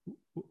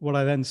what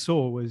I then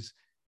saw was,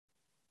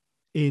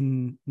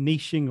 in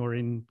niching or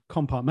in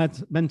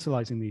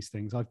compartmentalizing these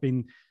things, I've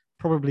been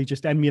probably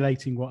just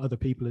emulating what other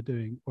people are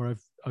doing, or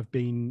I've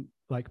been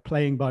like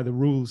playing by the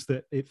rules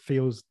that it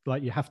feels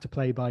like you have to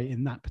play by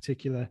in that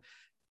particular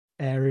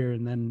area,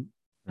 and then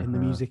in the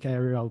music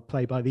area I'll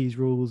play by these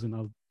rules and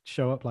I'll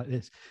show up like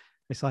this.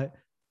 It's like,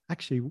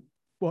 actually,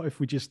 what if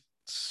we just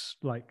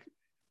like,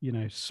 you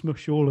know,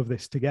 smush all of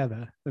this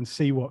together and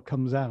see what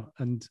comes out?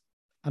 And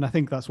I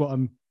think that's what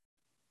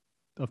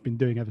I've been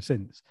doing ever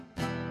since.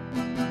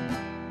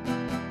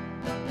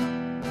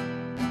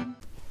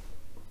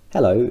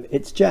 Hello,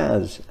 it's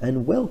Jazz,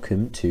 and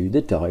welcome to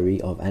the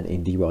Diary of an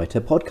Indie Writer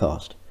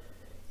podcast.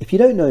 If you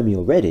don't know me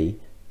already,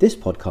 this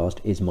podcast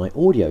is my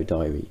audio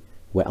diary,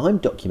 where I'm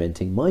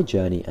documenting my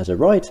journey as a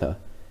writer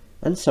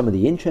and some of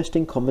the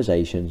interesting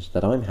conversations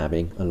that I'm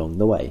having along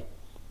the way.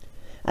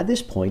 At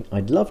this point,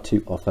 I'd love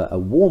to offer a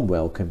warm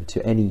welcome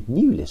to any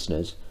new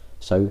listeners,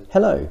 so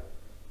hello.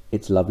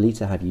 It's lovely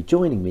to have you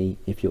joining me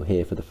if you're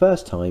here for the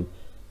first time,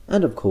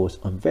 and of course,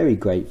 I'm very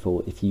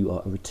grateful if you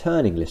are a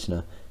returning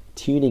listener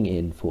tuning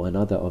in for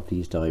another of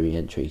these diary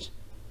entries.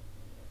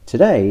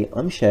 Today,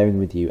 I'm sharing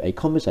with you a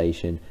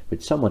conversation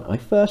with someone I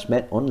first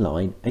met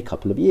online a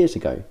couple of years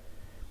ago,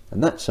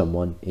 and that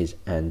someone is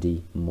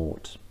Andy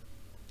Mort.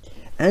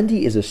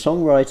 Andy is a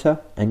songwriter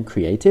and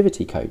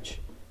creativity coach.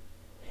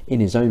 In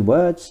his own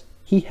words,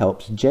 he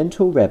helps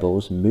gentle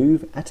rebels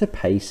move at a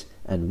pace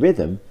and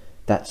rhythm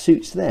that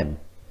suits them,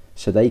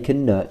 so they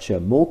can nurture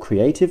more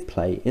creative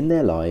play in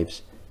their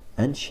lives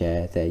and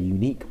share their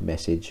unique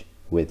message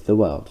with the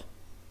world.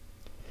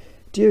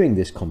 During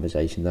this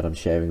conversation that I'm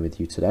sharing with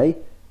you today,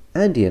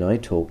 Andy and I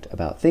talked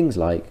about things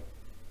like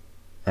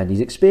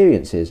Andy's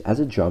experiences as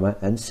a drummer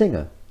and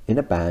singer in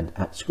a band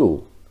at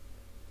school,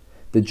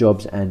 the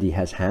jobs Andy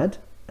has had,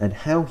 and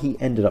how he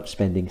ended up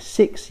spending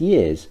 6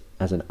 years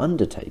as an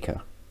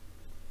undertaker,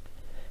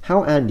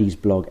 how Andy's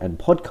blog and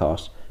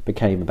podcast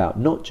became about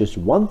not just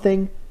one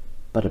thing,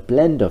 but a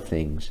blend of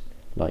things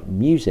like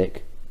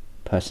music,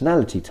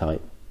 personality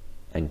type,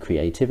 and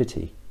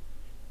creativity.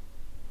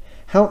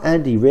 How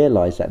Andy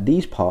realised that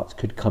these parts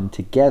could come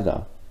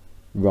together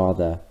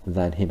rather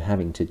than him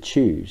having to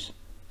choose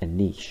a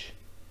niche.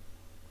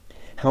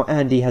 How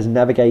Andy has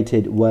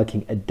navigated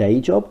working a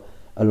day job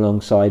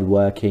alongside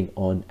working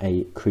on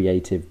a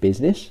creative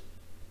business.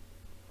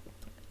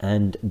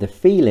 And the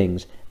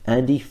feelings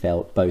Andy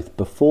felt both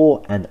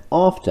before and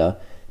after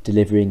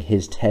delivering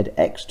his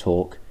TEDx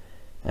talk,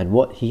 and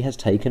what he has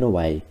taken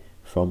away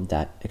from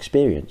that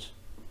experience.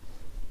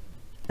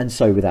 And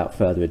so without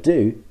further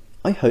ado,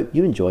 I hope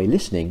you enjoy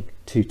listening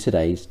to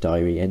today's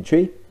diary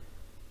entry.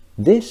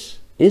 This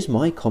is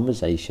my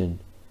conversation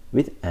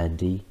with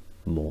Andy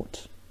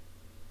Mort.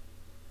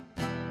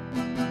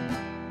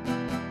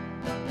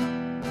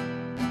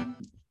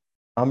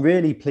 I'm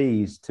really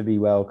pleased to be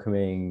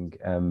welcoming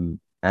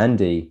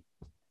Andy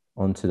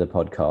onto the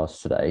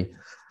podcast today.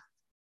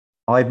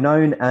 I've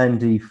known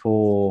Andy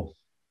for,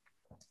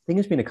 I think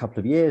it's been a couple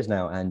of years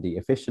now, Andy,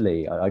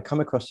 officially. I come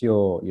across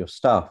your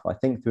stuff, I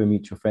think through a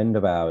mutual friend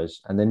of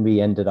ours, and then we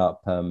ended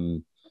up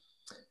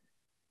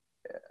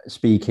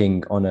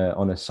speaking on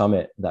a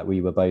summit that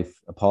we were both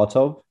a part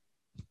of,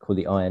 called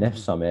the INF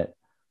Summit.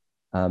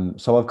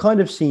 So I've kind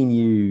of seen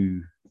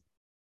you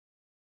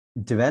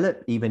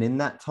develop even in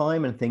that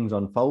time and things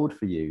unfold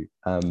for you.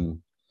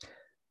 And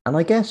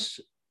I guess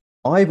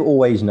I've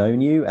always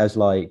known you as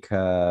like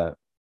kind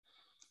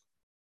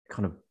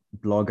of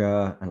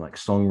blogger and like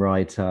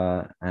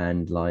songwriter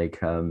and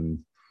like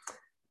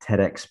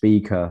TEDx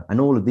speaker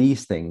and all of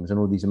these things and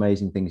all these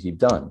amazing things you've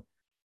done.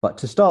 But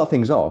to start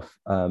things off,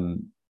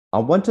 I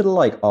wanted to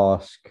like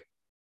ask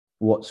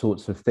what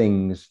sorts of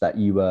things that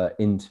you were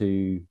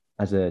into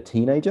as a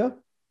teenager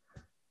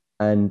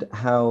and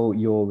how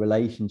your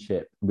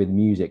relationship with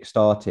music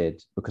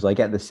started, because I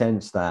get the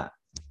sense that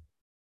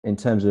in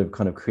terms of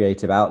kind of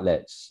creative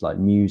outlets, like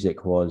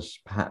music was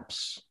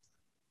perhaps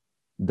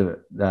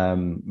the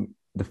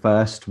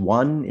first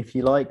one, if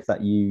you like,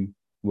 that you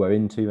were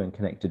into and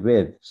connected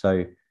with.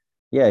 So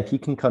yeah, if you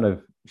can kind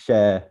of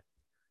share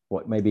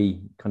what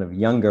maybe kind of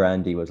younger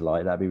Andy was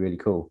like, that'd be really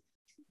cool.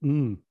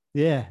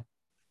 Yeah.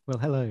 Well,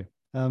 hello.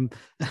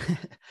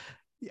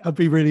 I'd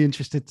be really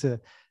interested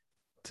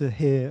to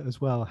hear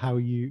as well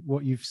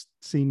what you've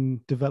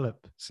seen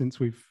develop since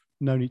we've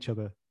known each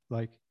other.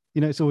 Like,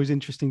 you know, it's always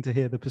interesting to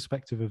hear the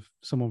perspective of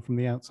someone from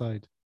the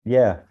outside.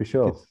 Yeah, for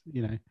sure. Because,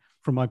 you know,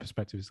 from my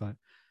perspective, it's like,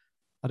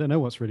 I don't know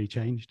what's really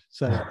changed.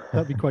 So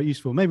that'd be quite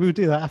useful. Maybe we'll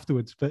do that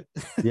afterwards. But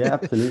yeah,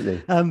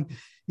 absolutely.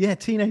 Yeah,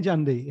 teenage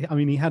Andy. I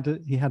mean, he had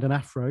an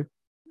afro.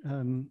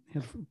 He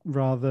had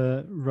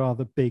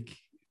rather big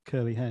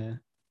curly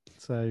hair.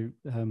 So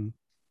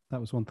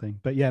that was one thing.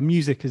 But yeah,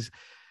 music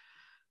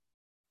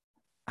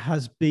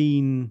has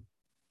been,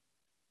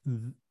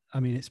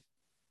 I mean, it's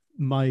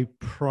my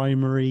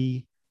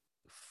primary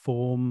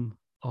form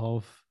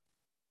of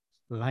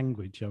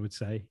language, I would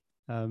say.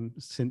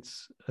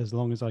 Since as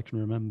long as I can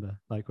remember.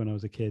 Like when I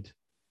was a kid,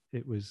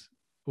 it was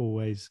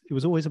it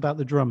was always about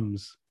the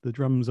drums. The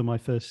drums are my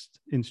first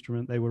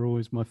instrument. They were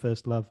always my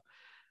first love.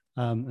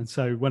 And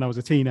so when I was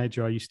a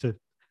teenager, I used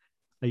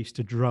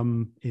to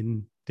drum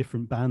in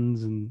different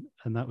bands, and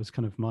that was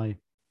kind of my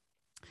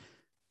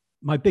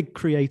big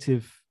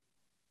creative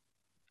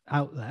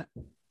outlet,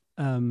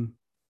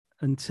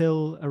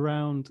 until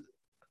around,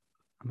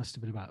 I must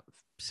have been about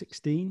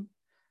 16.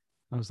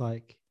 I was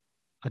like,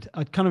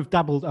 I'd kind of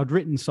dabbled, I'd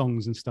written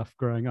songs and stuff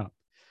growing up,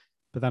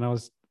 but then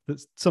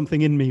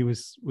something in me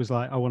was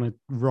like, I want to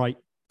write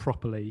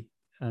properly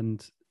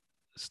and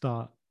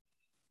start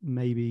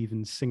maybe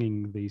even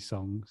singing these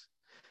songs.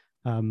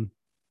 And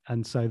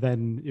so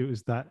then it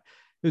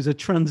was a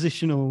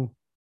transitional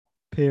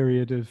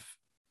period of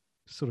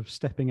sort of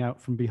stepping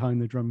out from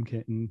behind the drum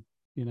kit and,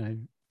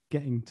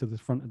 getting to the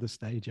front of the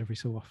stage every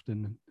so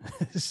often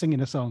and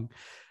singing a song.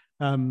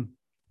 And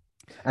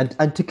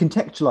to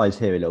contextualize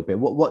here a little bit,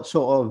 what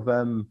sort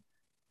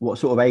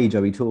of age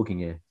are we talking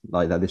here?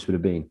 Like that, this would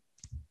have been.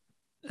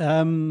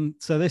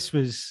 So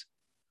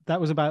I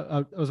was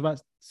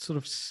about sort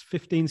of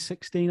 15,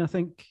 16, I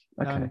think.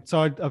 Okay. So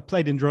I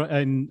played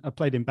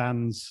in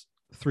bands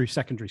through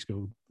secondary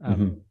school.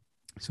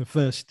 So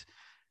first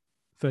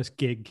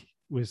gig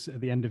was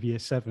at the end of year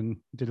 7.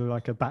 Did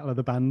like a Battle of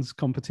the Bands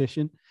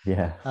competition.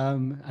 Yeah.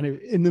 And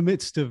in the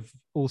midst of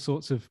all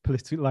sorts of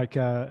political, like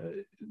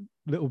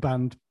little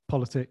band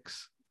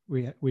politics,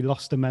 we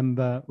lost a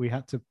member. We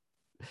had to,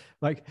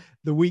 like,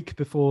 the week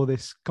before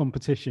this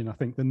competition, I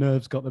think the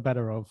nerves got the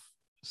better of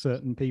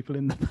certain people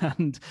in the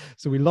band,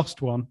 so we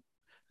lost one.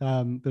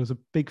 There was a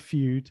big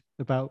feud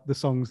about the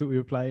songs that we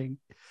were playing,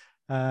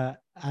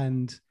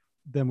 and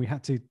then we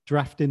had to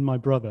draft in my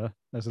brother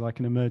as like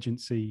an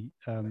emergency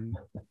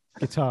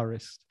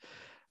guitarist,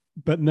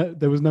 but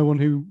there was no one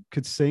who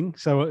could sing.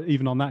 So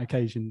even on that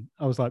occasion,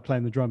 I was like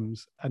playing the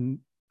drums, and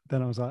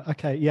then I was like,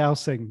 okay, yeah, I'll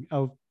sing.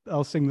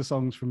 I'll sing the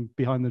songs from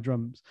behind the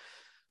drums.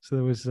 So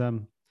there was,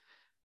 that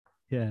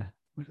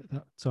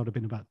sort of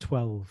been about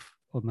 12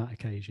 on that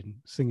occasion,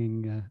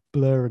 singing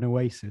Blur and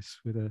Oasis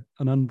with an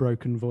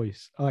unbroken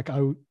voice. Like,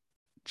 I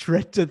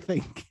dread to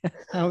think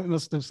how it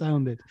must have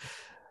sounded.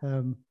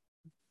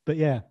 But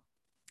yeah,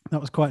 that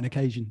was quite an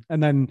occasion.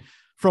 And then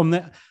from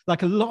that,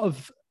 like, I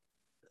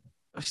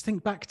just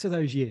think back to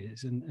those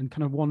years and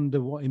kind of wonder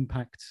what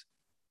impact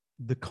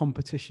the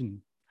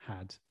competition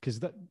had, because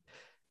that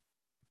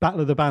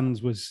Battle of the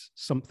Bands was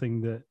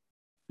something that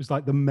was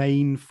like the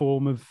main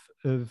form of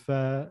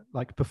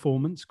like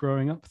performance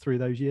growing up through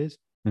those years.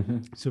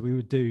 So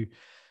we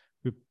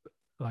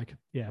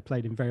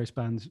played in various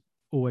bands,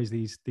 always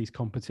these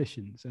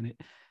competitions, and it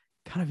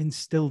kind of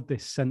instilled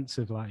this sense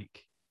of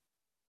like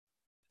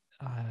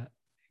kind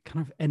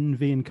of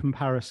envy and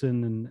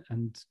comparison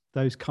and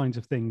those kinds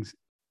of things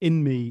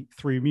in me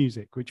through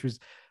music, which was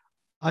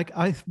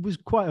I was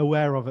quite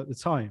aware of at the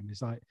time.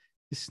 It's like,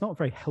 this is not a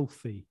very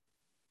healthy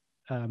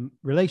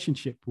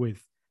relationship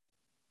with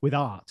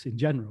art in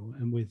general,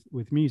 and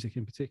with music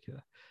in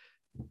particular.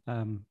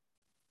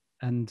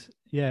 And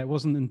yeah, it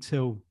wasn't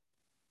until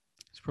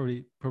it's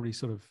probably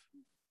sort of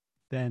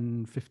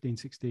then 15,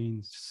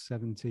 16,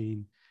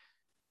 17,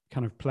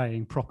 kind of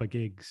playing proper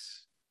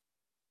gigs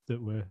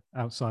that were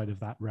outside of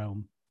that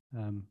realm,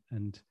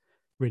 and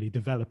really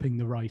developing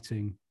the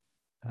writing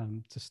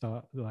to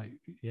start, like,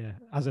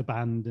 as a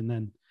band and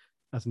then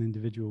as an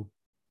individual.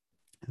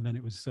 And then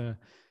it was, I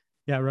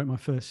wrote my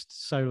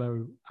first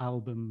solo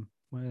album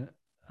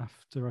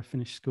after I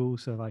finished school.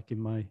 So like in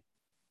my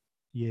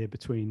year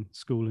between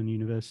school and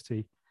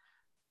university,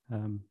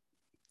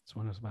 that's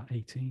when I was about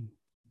 18.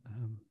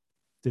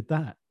 Did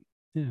that.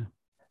 Yeah.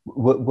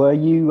 Were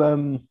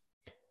you,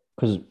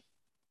 because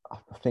I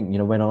think,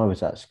 when I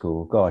was at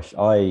school, gosh,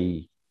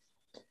 I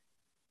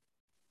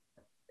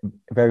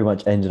very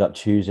much ended up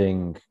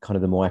choosing kind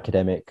of the more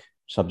academic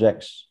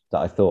subjects that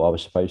I thought I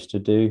was supposed to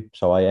do.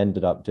 So I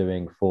ended up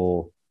doing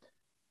for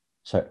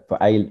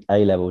A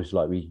levels,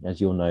 like as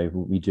you'll know,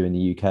 we do in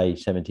the UK,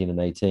 17 and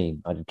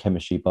 18. I did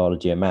chemistry,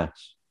 biology, and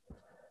maths.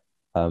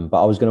 But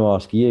I was going to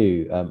ask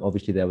you,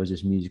 obviously there was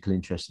this musical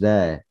interest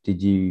there.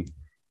 Did you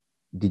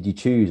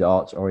choose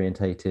arts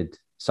orientated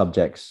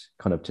subjects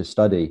kind of to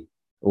study,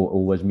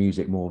 or was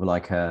music more of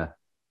like a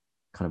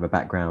kind of a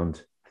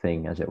background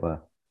thing, as it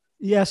were?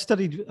 Yeah,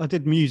 I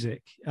did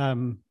music.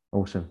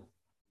 Awesome.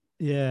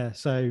 Yeah,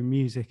 so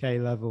music A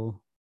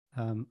level.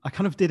 I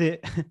kind of did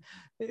it.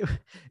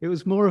 It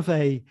was more of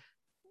a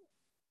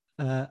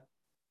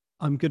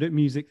I'm good at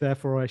music,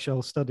 therefore I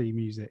shall study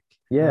music.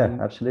 Yeah,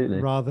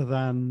 absolutely. Rather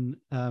than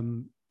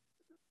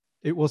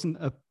it wasn't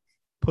a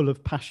pull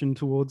of passion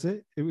towards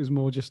it. It was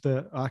more just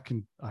I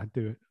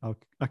do it.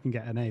 I can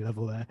get an A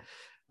level there.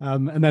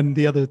 And then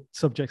the other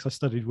subjects I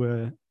studied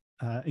were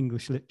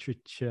English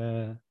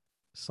literature,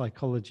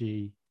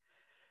 psychology,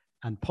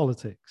 and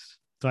politics.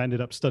 So I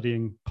ended up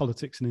studying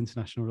politics and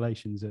international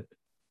relations at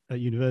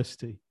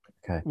university,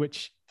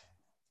 which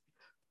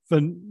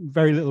for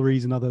very little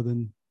reason other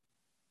than,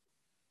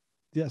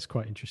 that's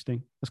quite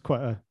interesting. That's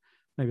quite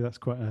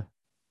a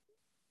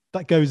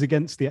that goes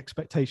against the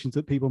expectations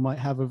that people might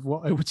have of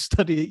what I would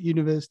study at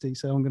university.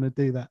 So I'm going to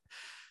do that,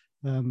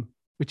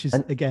 which is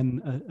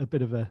again a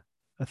bit of a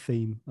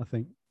theme, I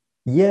think.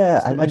 Yeah,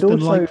 it's the most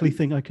unlikely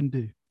thing I can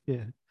do.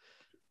 Yeah.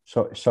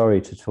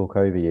 Sorry to talk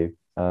over you.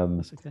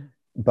 That's okay.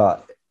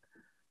 But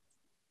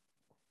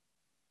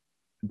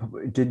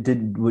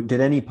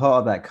did any part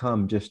of that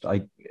come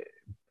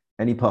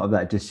any part of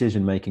that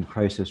decision making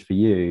process for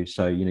you?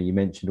 So you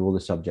mentioned all the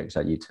subjects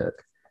that you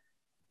took,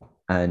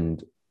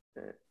 and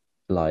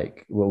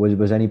like,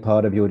 was any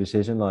part of your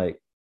decision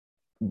like,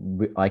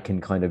 I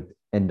can kind of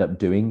end up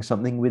doing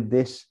something with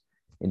this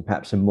in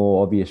perhaps a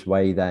more obvious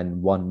way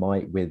than one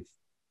might with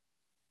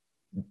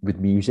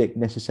music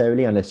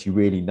necessarily, unless you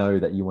really know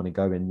that you want to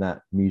go in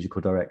that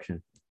musical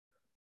direction?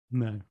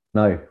 No.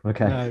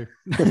 Okay. No.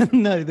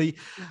 No,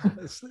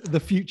 the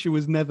future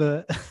was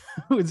never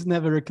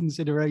a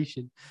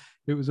consideration.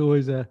 It was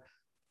always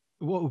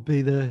what would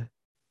be the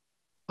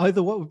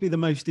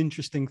most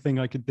interesting thing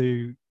I could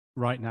do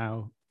right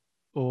now,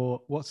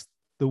 or what's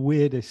the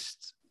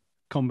weirdest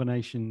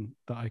combination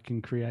that I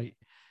can create.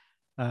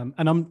 And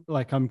I'm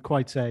not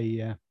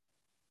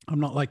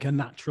like a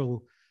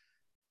natural,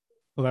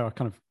 although I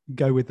kind of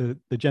go with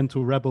the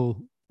gentle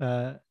rebel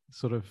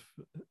sort of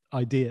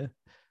idea,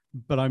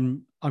 but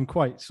I'm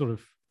quite sort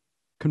of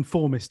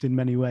conformist in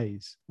many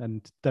ways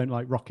and don't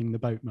like rocking the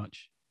boat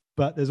much.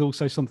 But there's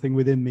also something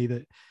within me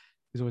that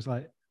is always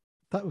like,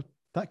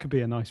 that could be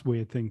a nice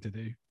weird thing to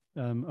do.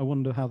 I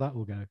wonder how that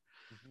will go.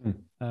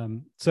 Mm-hmm.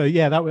 So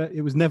yeah,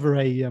 it was never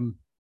I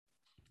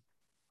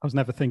was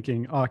never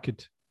thinking, I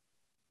could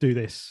do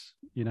this,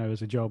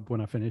 as a job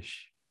when I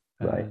finish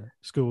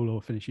school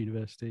or finish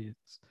university.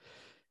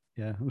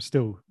 I'm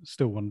still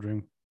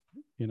wondering,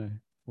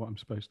 what I'm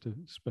supposed to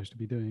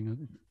be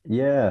doing.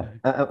 Yeah.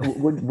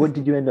 What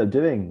did you end up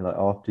doing like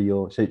after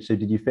your? So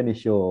did you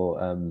finish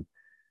your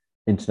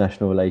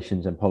international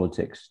relations and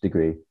politics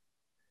degree?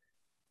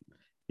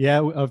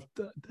 Yeah,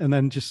 and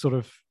then just sort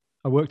of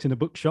I worked in a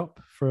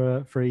bookshop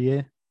for a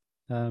year,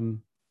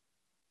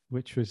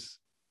 which was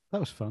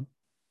fun.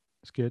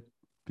 It's good.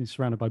 Been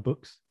surrounded by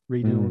books,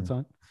 reading all the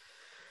time.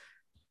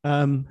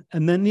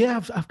 And then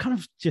I've kind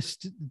of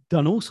just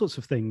done all sorts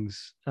of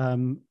things.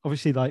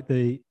 Obviously, like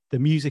the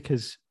music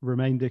has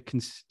remained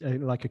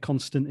like a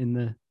constant in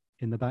the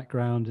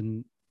background,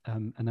 and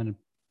then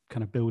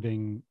kind of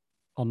building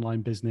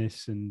online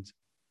business and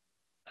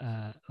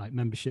like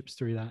memberships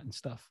through that and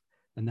stuff,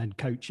 and then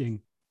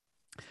coaching.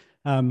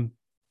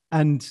 And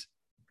I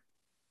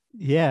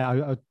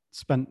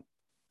spent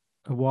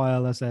a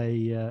while as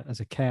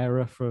a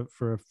carer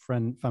for a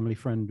family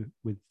friend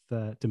with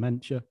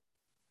dementia.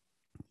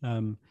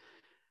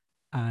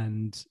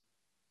 And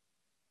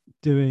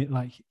doing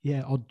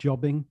odd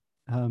jobbing.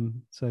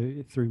 So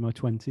through my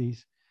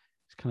 20s,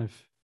 it's kind of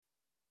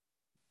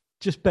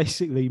just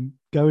basically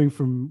going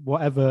from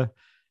whatever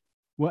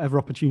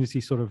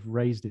opportunity sort of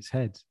raised its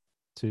head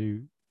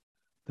to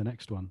the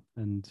next one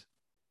and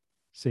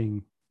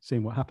seeing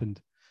what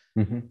happened.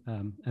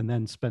 Mm-hmm. And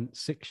then spent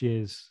 6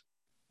 years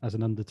as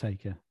an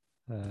undertaker,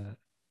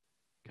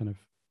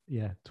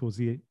 towards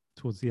the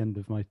end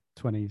of my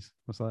 20s.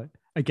 I was like,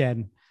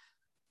 again,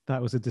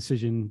 that was a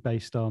decision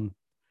based on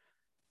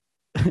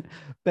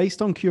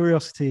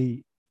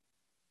curiosity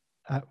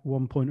at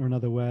one point or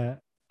another,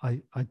 where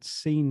I'd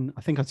seen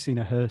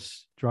a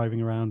hearse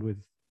driving around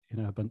with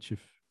a bunch of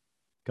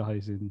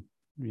guys in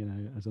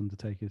as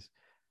undertakers.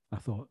 I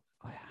thought,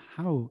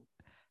 how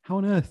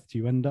on earth do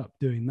you end up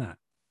doing that?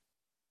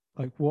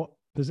 Like, what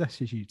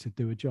possesses you to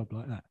do a job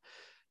like that?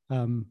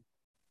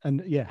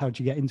 How'd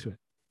you get into it?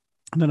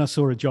 And then I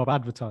saw a job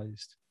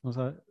advertised. I was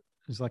like,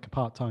 it was like a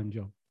part-time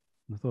job.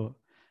 And I thought,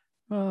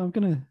 well, I'm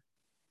gonna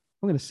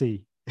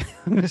see.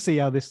 I'm gonna see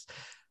how this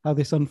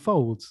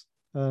unfolds.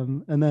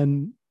 And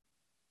then,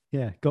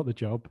 got the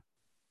job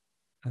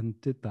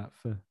and did that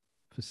for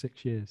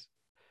 6 years,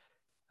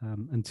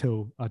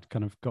 until I'd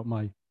kind of got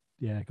my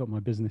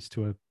business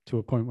to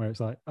a point where it's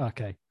like,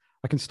 okay,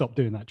 I can stop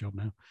doing that job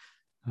now,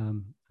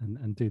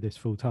 and do this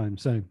full time.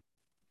 So,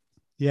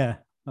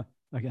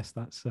 I guess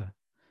that's a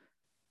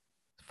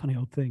funny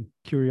old thing.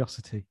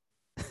 Curiosity.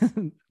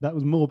 That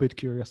was morbid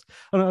curiosity.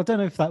 I don't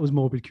know if that was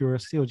morbid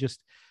curiosity or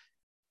just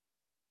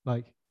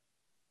like,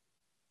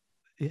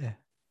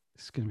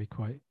 it's going to be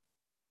quite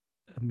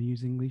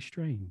amusingly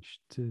strange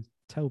to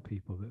tell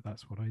people that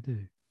that's what I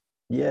do.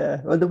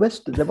 Yeah, well, there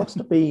must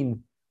have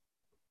been.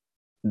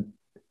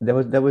 There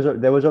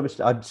was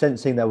obviously, I'm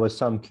sensing there was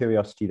some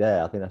curiosity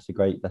there. I think that's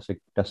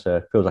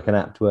a feels like an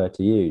apt word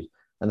to use.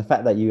 And the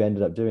fact that you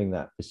ended up doing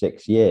that for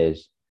 6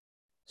 years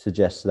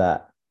suggests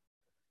that,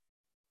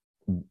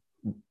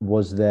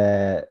 was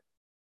there,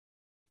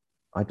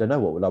 I don't know,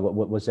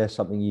 what was there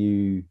something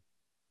you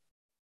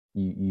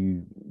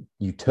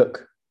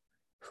took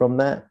from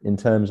that in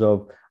terms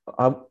of,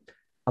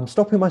 I'm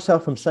stopping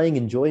myself from saying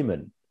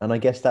enjoyment, and I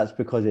guess that's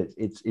because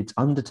it's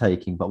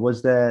undertaking, but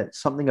was there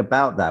something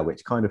about that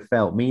which kind of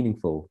felt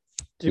meaningful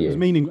to you? It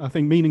was I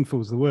think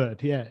meaningful is the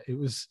word. Yeah, it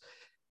was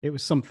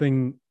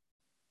something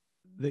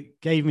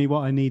that gave me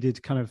what I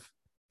needed, kind of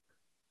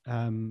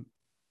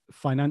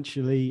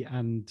financially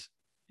and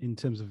in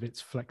terms of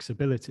its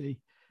flexibility.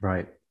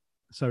 Right.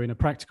 So in a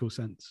practical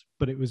sense,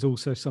 but it was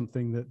also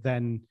something that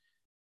then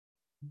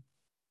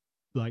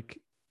like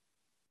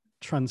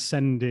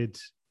transcended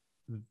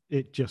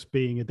it just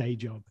being a day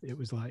job. It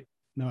was like,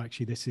 no,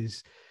 actually, this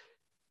is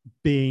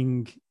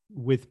being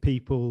with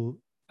people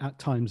at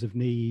times of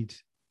need.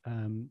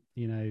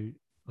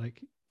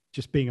 Like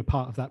just being a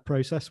part of that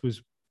process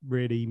was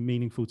really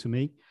meaningful to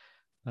me,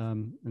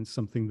 and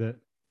something that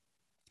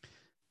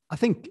I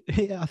think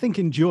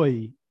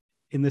enjoy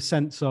in the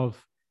sense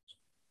of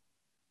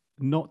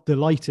not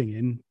delighting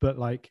in, but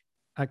like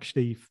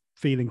actually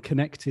feeling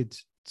connected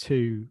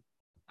to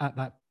at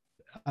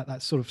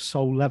that sort of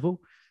soul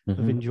level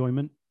of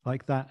enjoyment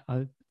like that.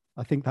 I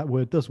think that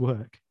word does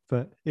work,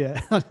 but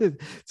yeah,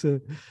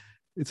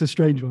 it's a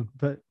strange one,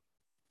 but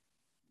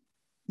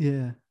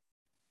yeah.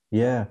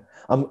 Yeah.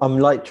 I'm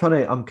like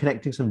I'm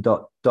connecting some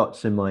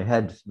dots in my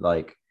head,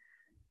 like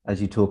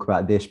as you talk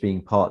about this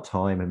being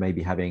part-time and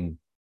maybe having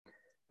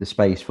the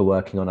space for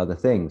working on other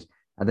things.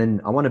 And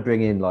then I want to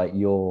bring in like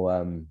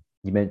you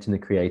mentioned the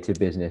creative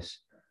business,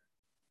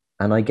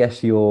 and I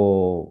guess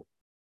your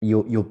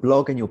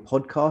blog and your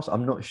podcast.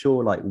 I'm not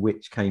sure like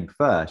which came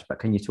first, but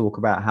can you talk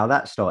about how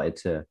that started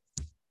to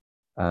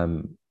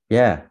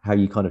how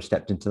you kind of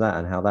stepped into that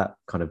and how that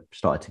kind of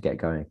started to get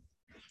going?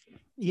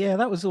 Yeah,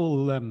 that was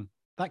all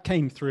that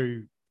came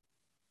through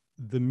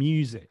the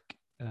music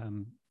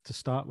to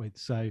start with.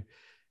 So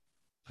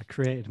I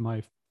created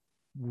my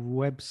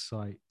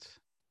website.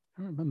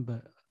 I don't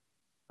remember.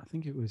 I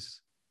think it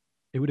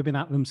would have been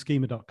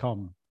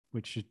atlamschema.com,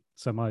 which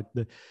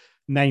the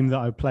name that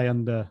I would play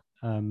under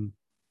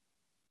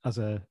as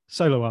a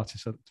solo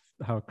artist,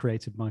 how I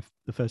created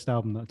the first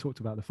album that I talked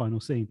about, The Final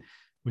Scene,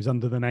 was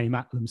under the name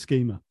Atlam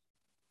Schema,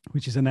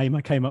 which is a name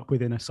I came up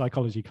with in a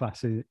psychology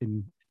class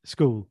in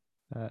school.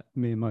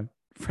 Me and my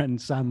friend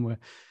Sam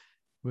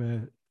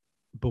were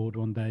bored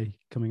one day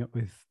coming up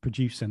with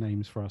producer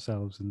names for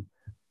ourselves, and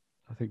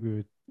I think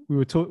we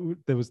were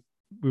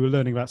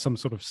learning about some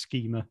sort of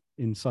schema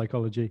in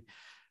psychology,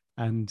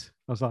 and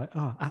I was like,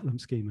 Atlam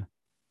Schema,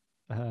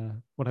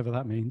 whatever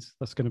that means,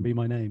 that's going to be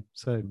my name.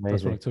 So amazing.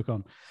 That's what I took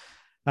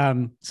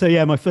on. So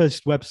yeah, my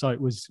first website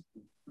was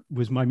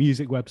my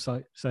music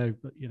website. So,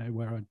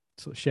 where I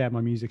sort of share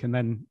my music, and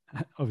then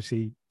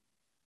obviously,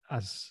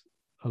 as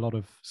a lot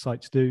of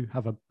sites do,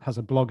 has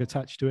a blog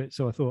attached to it.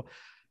 So I thought,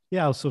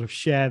 yeah, I'll sort of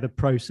share the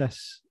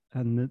process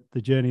and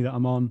the journey that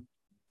I'm on,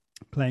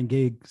 playing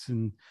gigs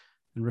and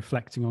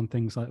reflecting on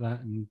things like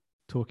that, and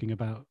talking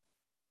about,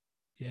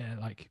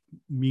 like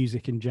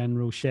music in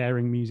general,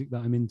 sharing music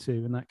that I'm into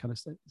and that kind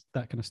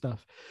of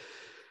stuff.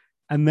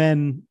 And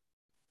then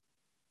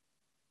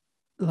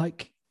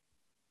like,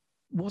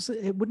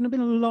 it wouldn't have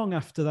been long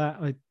after that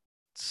I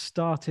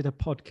started a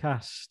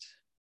podcast.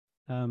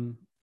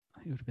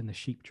 It would have been the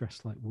Sheep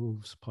Dressed Like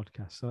Wolves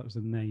podcast. So that was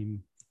the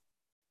name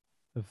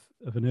of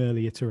an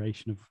early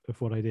iteration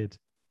of what I did.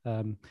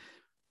 And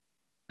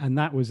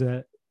that was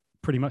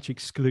pretty much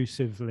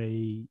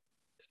exclusively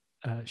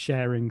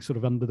sharing sort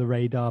of under the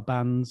radar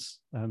bands.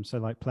 So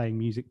like playing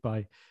music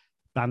by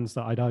bands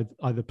that I'd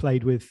either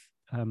played with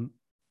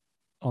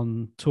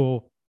on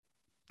tour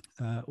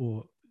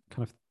or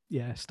kind of,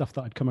 stuff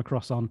that I'd come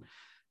across on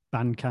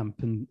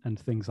Bandcamp and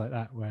things like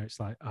that, where it's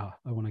like, I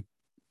want to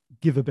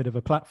give a bit of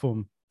a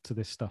platform to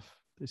this stuff.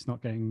 It's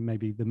not getting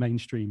maybe the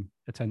mainstream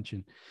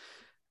attention.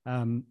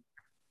 So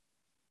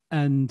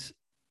I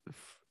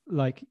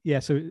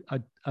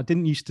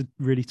didn't used to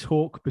really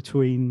talk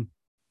between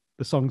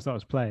the songs that I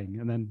was playing,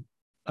 and then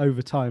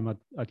over time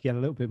I'd get a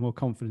little bit more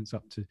confidence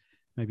up to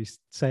maybe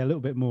say a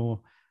little bit more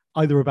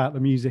either about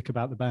the music,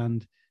 about the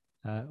band,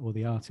 or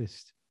the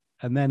artist.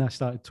 And then I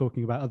started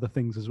talking about other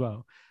things as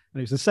well. And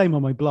it was the same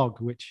on my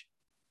blog, which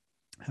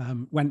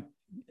when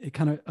it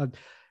kind of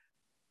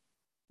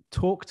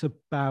talked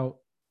about,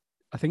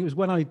 I think it was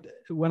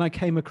when I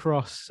came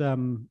across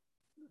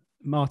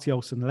Marty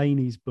Olson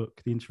Laney's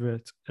book, The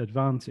Introvert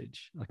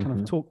Advantage. I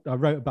kind of I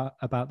wrote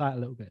about that a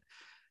little bit.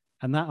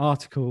 And that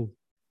article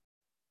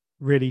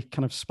really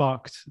kind of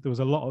sparked, there was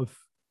a lot of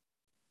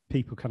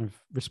people kind of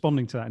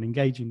responding to that and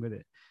engaging with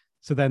it.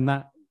 So then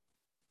that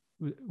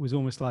was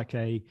almost like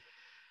a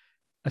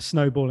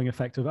snowballing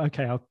effect of,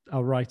 okay,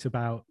 I'll write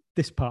about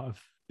this part of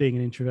being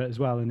an introvert as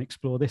well and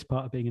explore this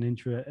part of being an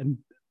introvert. And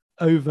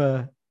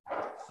over,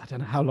 I don't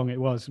know how long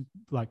it was,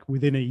 like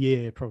within a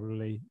year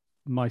probably,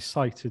 my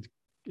site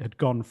had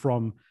gone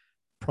from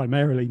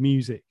primarily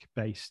music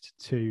based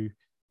to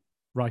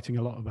writing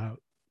a lot about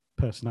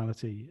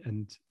personality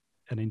and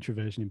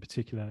introversion in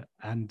particular.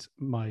 And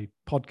my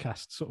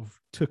podcast sort of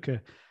took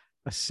a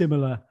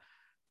similar,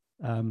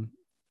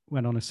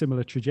 went on a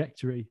similar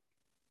trajectory.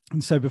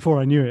 And so before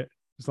I knew it, it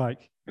was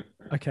like,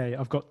 okay,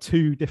 I've got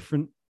two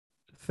different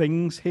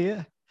things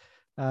here.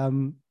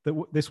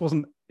 This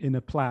wasn't in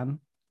a plan,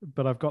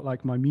 but I've got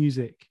like my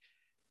music,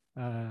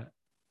 I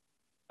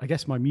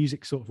guess my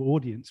music sort of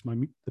audience,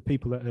 the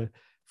people that are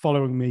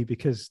following me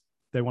because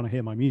they want to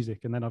hear my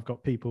music. And then I've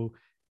got people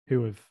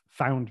who have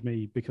found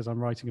me because I'm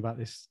writing about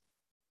this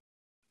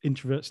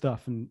introvert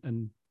stuff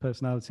and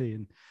personality,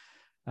 and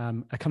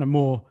a kind of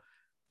more,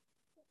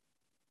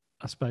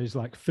 I suppose,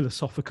 like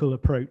philosophical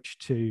approach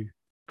to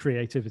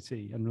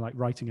creativity and like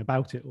writing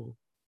about it all,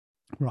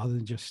 rather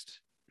than just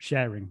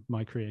sharing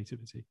my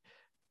creativity.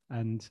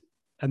 And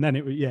then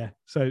it was,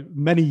 so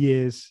many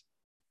years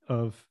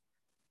of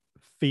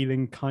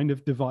feeling kind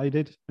of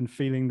divided and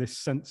feeling this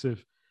sense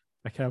of,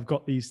 okay, I've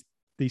got these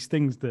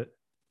things that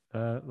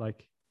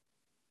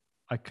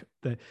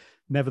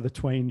never the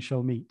twain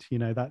shall meet,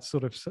 that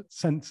sort of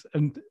sense.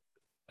 And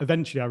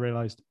eventually I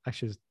realized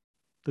actually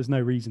there's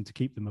no reason to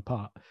keep them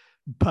apart,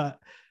 but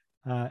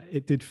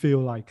it did feel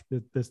like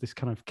there's this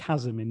kind of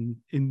chasm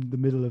in the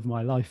middle of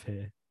my life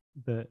here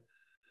that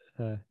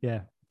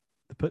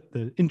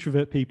the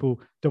introvert people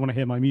don't want to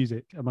hear my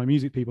music, and my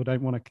music people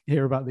don't want to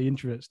hear about the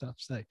introvert stuff.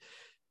 So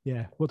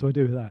what do I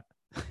do with that?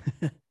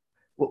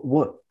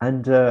 what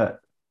and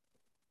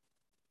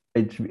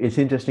it's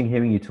interesting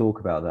hearing you talk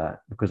about that,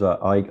 because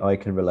I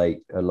can relate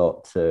a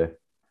lot to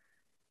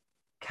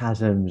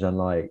chasms and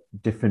like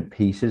different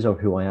pieces of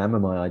who I am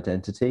and my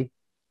identity,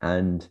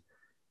 and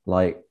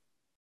like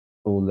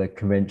all the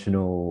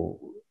conventional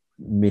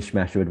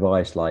mishmash of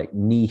advice like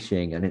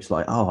niching, and it's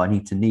like, oh, I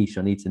need to niche,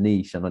 and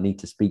I need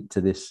to speak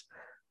to this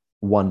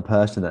one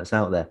person that's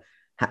out there.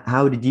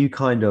 How did you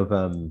kind of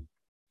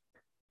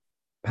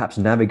perhaps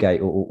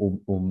navigate or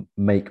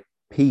make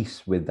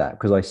peace with that?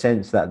 Because I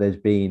sense that there's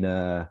been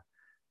I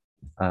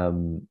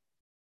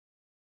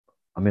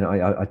mean,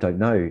 I don't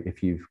know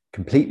if you've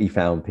completely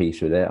found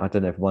peace with it. I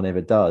don't know if one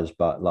ever does,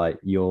 but like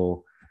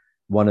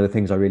one of the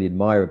things I really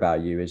admire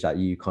about you is that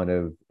you kind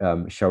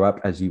of show up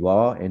as you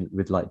are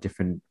with like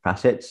different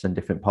facets and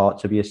different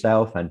parts of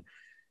yourself. And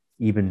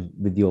even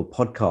with your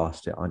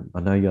podcast,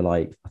 I know you're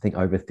like, I think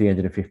over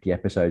 350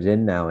 episodes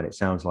in now, and it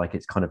sounds like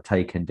it's kind of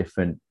taken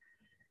different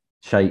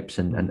shapes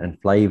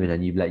and flavors,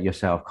 and you've let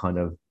yourself kind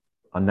of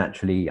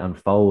unnaturally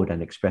unfold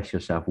and express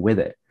yourself with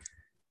it.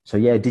 So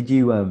did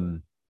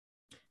you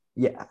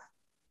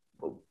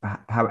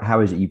how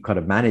is it you've kind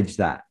of managed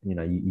that?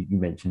 You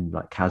mentioned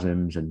like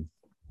chasms and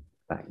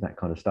that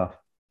kind of stuff.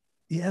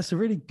 Yeah, it's a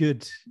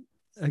good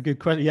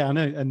question. Yeah, I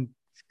know. And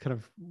kind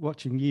of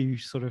watching you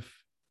sort of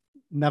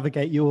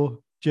navigate your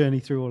journey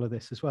through all of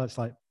this as well, it's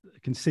like I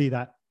can see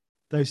that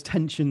those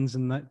tensions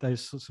and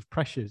those sorts of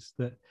pressures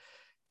that,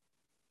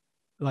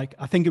 like,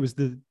 I think it was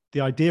the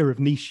idea of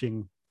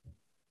niching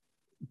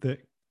that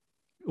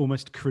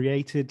almost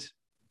created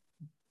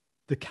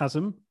the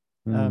chasm.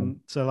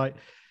 So like,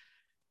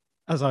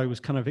 as I was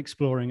kind of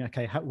exploring,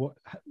 okay,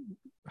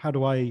 how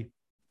do I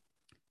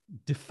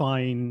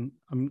define,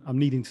 I'm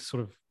needing to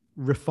sort of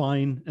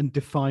refine and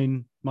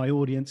define my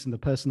audience and the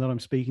person that I'm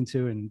speaking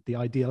to and the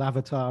ideal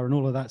avatar and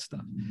all of that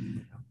stuff.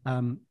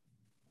 And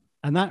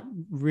that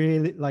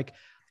really, like,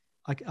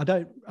 I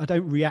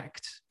don't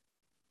react.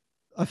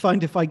 I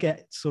find if I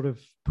get sort of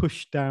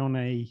pushed down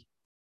a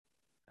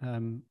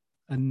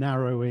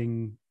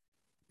narrowing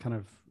kind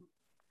of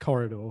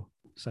corridor,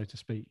 so to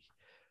speak,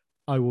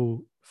 I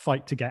will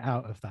fight to get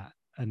out of that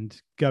and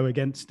go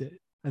against it.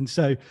 And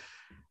so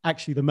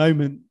actually the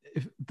moment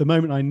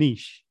I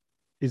niche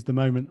is the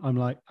moment I'm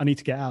like, I need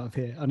to get out of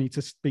here. I need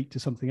to speak to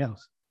something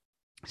else.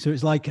 So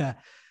it's like,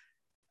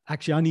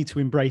 actually I need to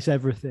embrace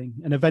everything.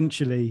 And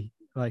eventually,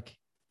 like,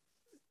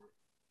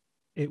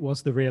 it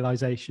was the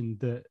realization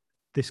that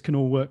this can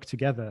all work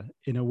together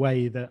in a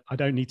way that I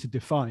don't need to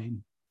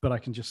define, but I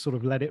can just sort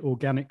of let it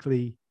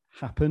organically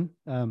happen.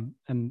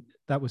 And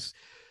that was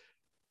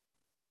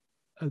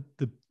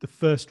the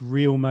first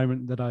real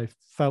moment that I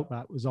felt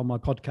that was on my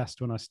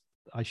podcast when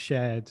I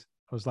shared,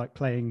 I was like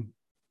playing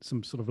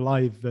some sort of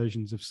live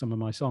versions of some of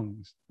my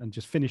songs and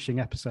just finishing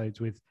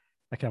episodes with,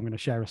 okay, I'm going to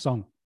share a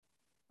song.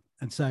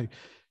 And so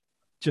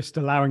just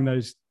allowing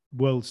those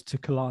worlds to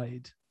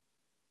collide,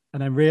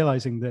 and then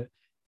realizing that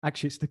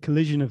actually it's the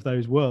collision of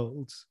those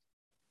worlds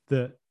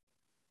that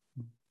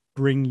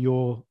bring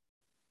your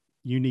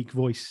unique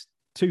voice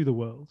to the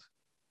world.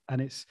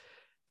 And it's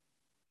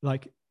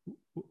like,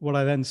 what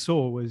I then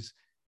saw was,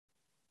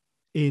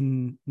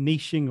 in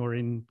niching or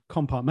in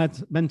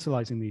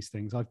compartmentalizing these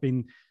things, I've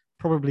been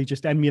probably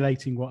just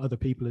emulating what other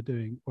people are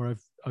doing, or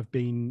I've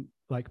been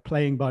like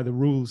playing by the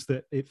rules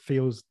that it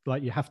feels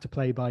like you have to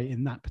play by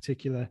in that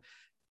particular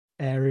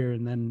area.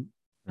 And then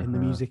in the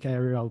music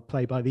area, I'll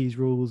play by these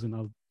rules and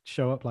I'll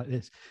show up like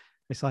this.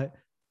 It's like,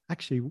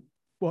 actually,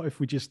 what if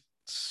we just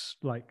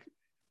like,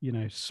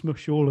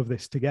 smush all of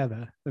this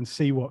together and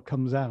see what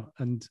comes out?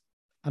 And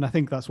I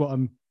think that's what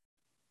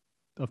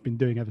I've been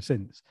doing ever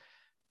since,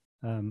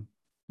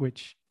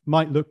 which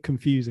might look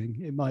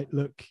confusing. It might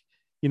look,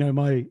 my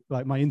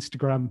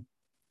Instagram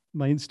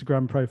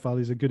profile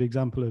is a good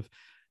example of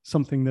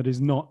something that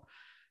is not,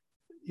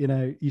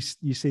 you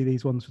see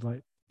these ones with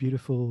like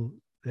beautiful,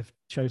 they've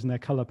chosen their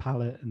color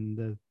palette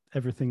and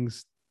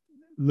everything's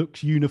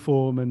looks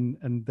uniform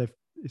and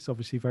it's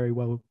obviously very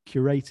well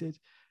curated.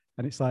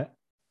 And it's like,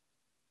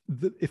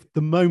 if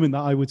the moment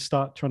that I would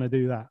start trying to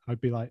do that,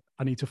 I'd be like,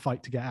 I need to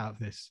fight to get out of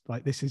this.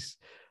 Like,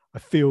 I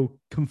feel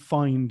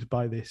confined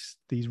by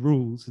these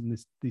rules and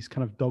these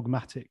kind of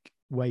dogmatic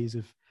ways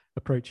of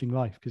approaching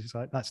life, because it's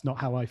like, that's not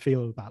how I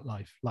feel about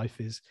life.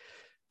 Life is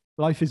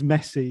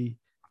messy.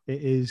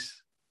 It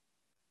is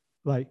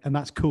like, and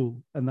that's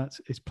cool, and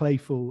it's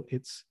playful,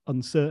 it's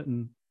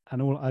uncertain,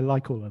 and I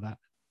like all of that.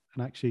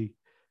 And actually,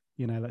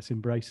 let's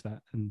embrace that.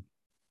 And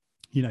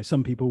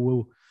some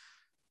people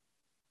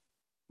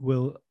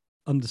will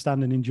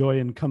understand and enjoy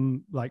and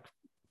come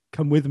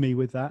with me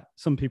with that.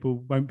 Some people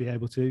won't be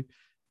able to,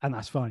 and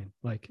that's fine.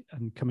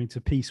 And coming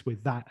to peace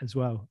with that as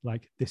well.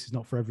 This is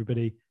not for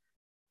everybody,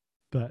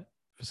 but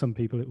for some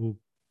people it will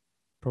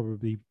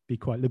probably be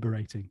quite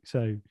liberating.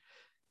 So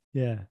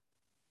yeah.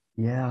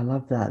 I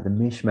love that, the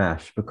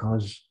mishmash,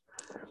 because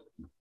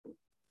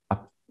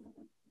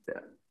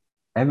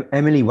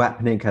Emily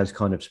Wapnick has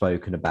kind of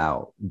spoken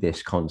about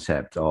this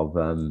concept of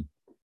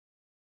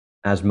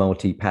as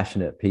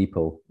multi-passionate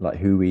people, like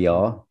who we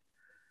are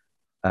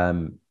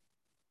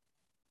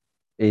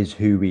is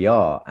who we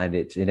are, and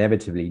it's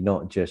inevitably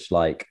not just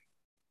like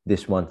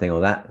this one thing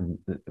or that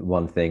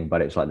one thing,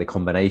 but it's like the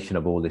combination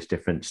of all this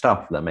different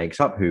stuff that makes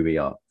up who we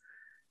are.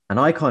 And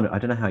I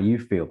don't know how you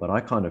feel, but I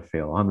kind of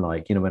feel, I'm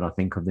like, when I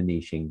think of the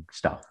niching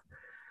stuff,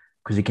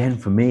 because again,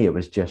 for me, it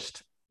was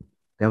just,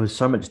 there was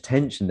so much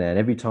tension there. And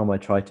every time I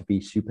tried to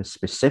be super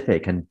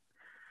specific and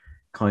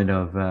kind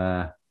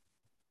of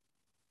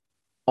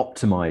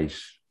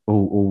optimize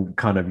or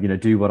kind of,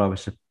 do what I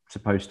was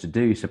supposed to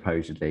do,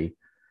 supposedly,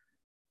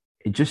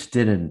 it just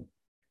didn't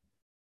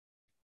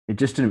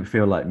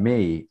feel like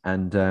me.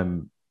 And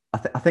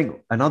I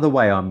think another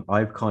way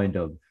I kind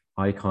of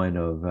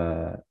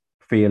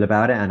feel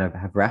about it and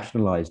have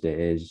rationalized it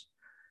is,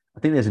 I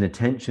think there's an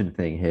attention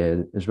thing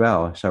here as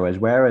well. So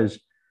whereas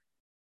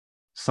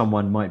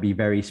someone might be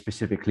very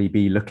specifically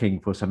be looking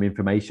for some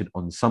information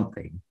on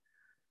something,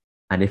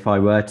 and if I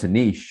were to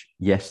niche,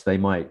 yes, they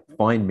might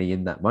find me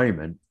in that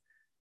moment.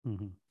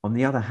 Mm-hmm. On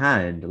the other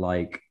hand,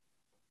 like,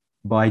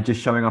 by just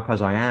showing up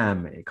as I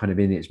am, kind of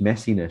in its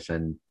messiness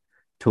and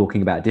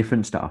talking about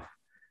different stuff,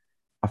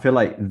 I feel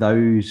like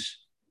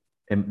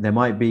there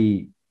might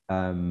be,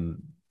 I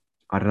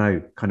don't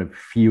know, kind of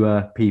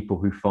fewer people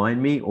who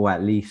find me, or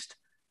at least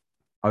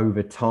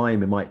over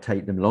time, it might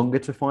take them longer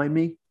to find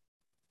me.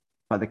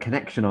 But the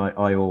connection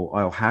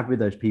I'll have with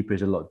those people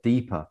is a lot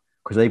deeper,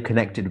 because they've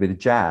connected with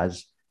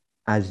Jazz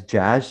as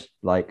Jazz,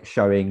 like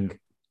showing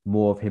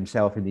more of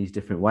himself in these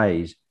different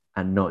ways,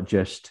 and not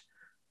just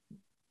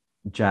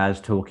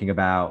Jazz talking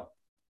about,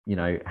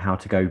 how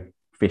to go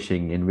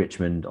fishing in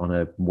Richmond on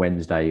a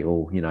Wednesday,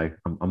 or,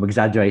 I'm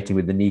exaggerating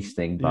with the niche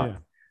thing, but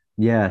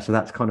yeah, so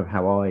that's kind of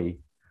how I've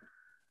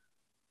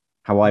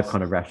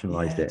kind of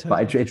rationalized it.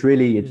 Totally. But it's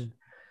really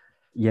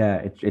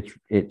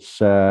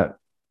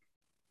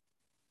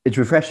it's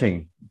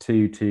refreshing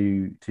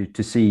to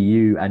see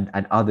you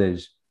and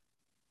others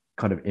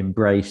kind of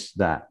embrace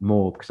that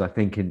more, because I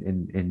think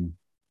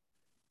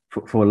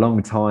for a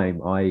long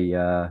time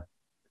I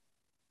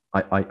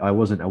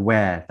wasn't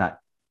aware that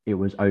it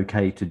was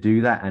okay to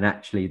do that, and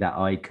actually that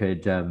I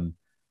could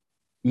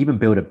even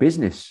build a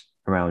business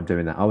around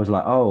doing that. I was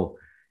like, oh,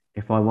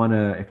 if I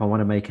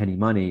wanna make any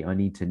money, I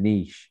need to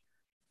niche,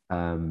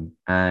 and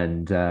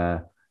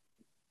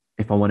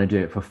if I want to do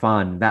it for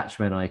fun, that's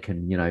when I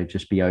can,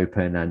 just be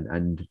open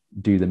and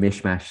do the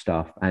mishmash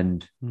stuff.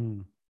 And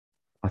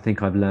I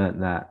think I've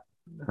learned that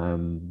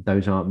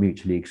those aren't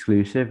mutually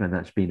exclusive, and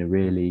that's been a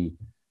really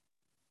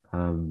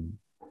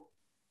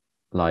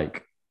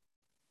like,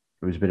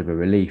 it was a bit of a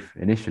relief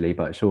initially,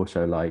 but it's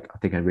also like, I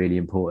think, a really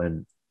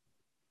important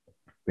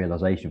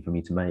realization for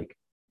me to make.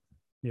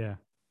 Yeah,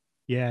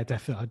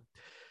 definitely. I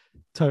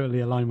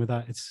totally align with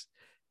that. It's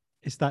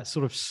that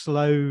sort of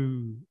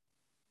slow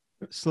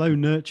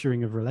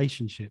nurturing of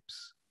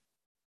relationships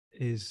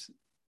is,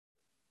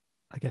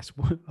 I guess,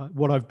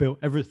 what I've built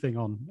everything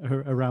on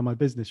around my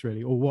business,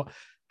 really, or what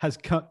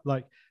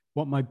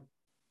my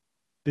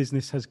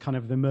business has kind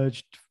of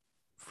emerged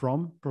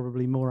from,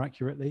 probably more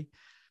accurately.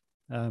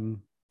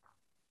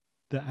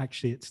 That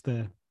actually it's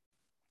because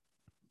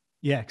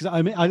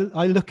I mean,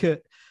 I look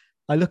at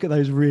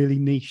those really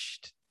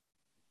niched,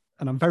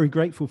 and I'm very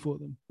grateful for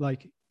them,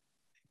 like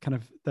kind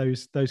of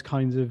those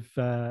kinds of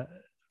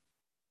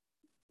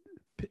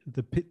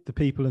the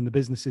people and the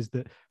businesses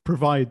that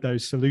provide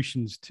those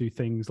solutions to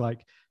things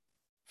like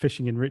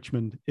fishing in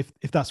Richmond.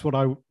 If that's what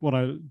I want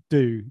to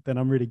do, then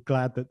I'm really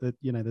glad that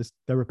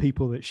there are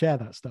people that share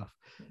that stuff.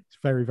 It's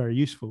very, very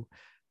useful.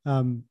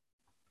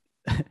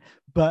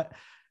 But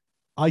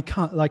I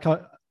don't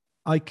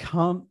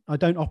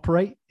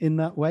operate in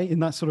that way, in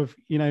that sort of,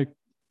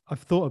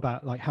 I've thought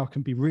about like how it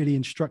can be really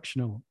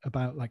instructional,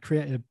 about like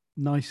create a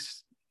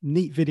nice,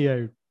 neat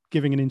video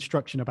giving an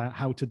instruction about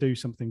how to do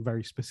something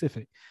very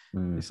specific.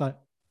 It's like,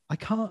 I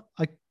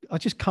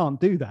just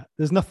can't do that.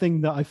 There's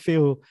nothing that I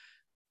feel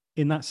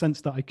in that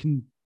sense that I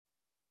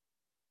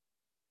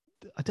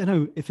don't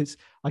know if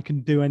I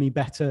can do any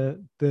better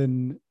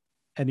than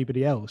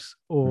anybody else,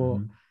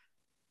 or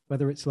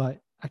whether it's like,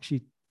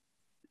 actually,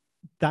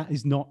 that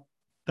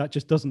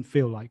just doesn't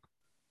feel like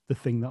the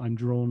thing that I'm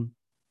drawn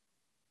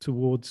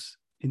towards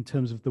in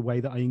terms of the way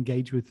that I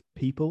engage with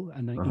people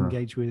and I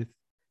engage with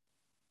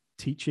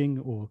teaching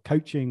or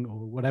coaching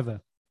or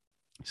whatever.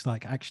 It's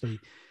like, actually,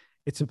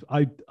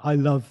 I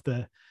love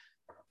the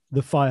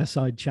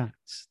fireside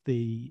chats,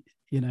 the,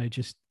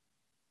 just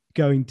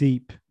going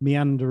deep,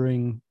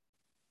 meandering,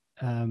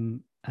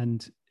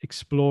 and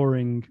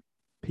exploring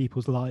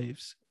people's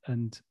lives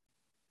and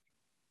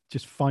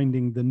just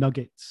finding the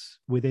nuggets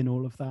within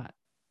all of that,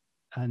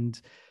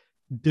 and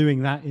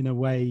doing that in a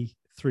way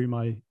through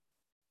my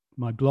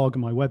blog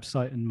and my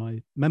website and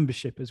my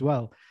membership as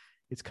well.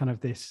 It's kind of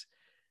this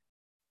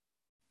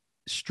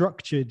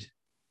structured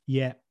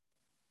yet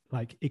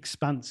like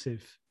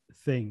expansive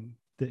thing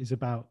that is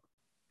about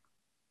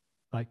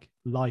like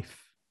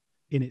life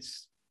in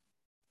its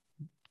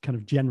kind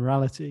of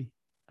generality,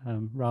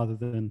 rather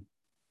than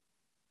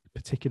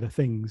particular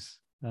things.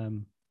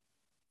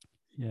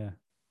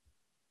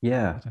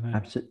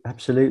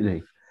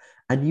 Absolutely.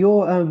 And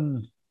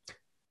you're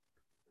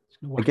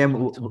again,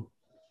 go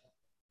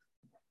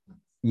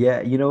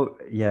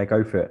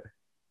for it.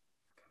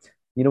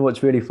 You know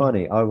what's really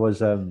funny? I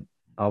was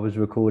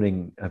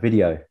recording a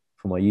video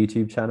for my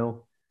YouTube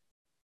channel.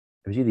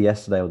 It was either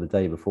yesterday or the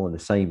day before, and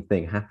the same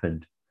thing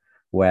happened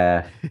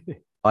where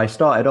I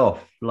started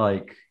off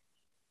like,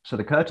 so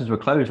the curtains were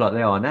closed like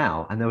they are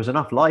now, and there was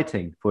enough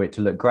lighting for it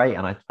to look great.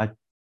 And I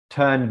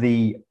turned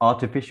the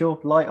artificial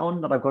light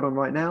on that I've got on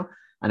right now,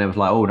 and it was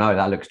like, oh no,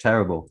 that looks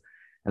terrible.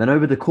 And then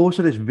over the course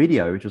of this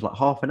video, which was like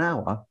half an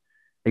hour,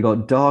 it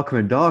got darker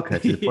and darker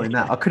to the point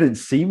that I couldn't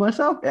see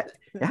myself. It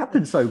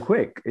happened so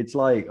quick. It's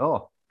like,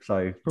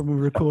 so probably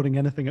recording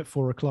anything at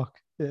 4 o'clock.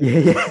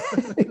 Yeah.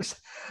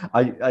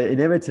 I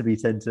inevitably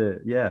tend to,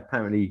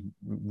 apparently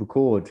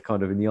record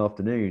kind of in the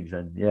afternoons,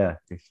 and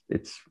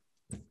it's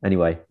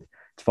anyway.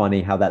 It's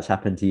funny how that's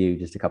happened to you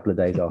just a couple of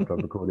days after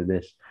I've recorded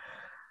this.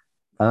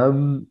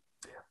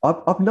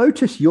 I've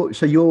noticed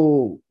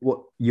your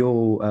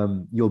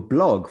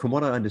blog. From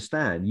what I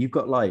understand, you've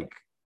got like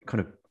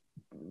kind of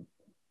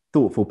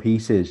thoughtful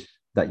pieces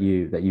that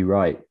you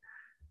write,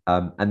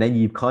 and then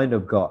you've kind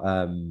of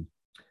got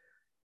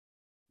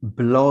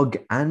blog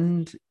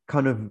and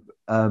kind of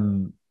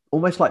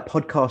almost like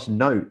podcast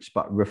notes,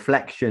 but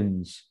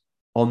reflections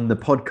on the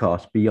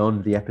podcast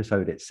beyond the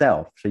episode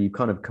itself. So you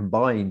kind of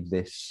combined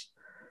this,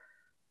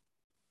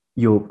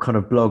 your kind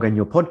of blog and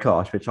your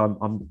podcast, which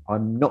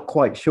I'm not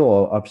quite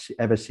sure I've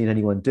ever seen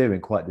anyone do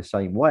in quite the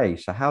same way.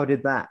 So how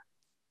did that?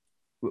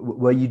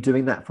 Were you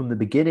doing that from the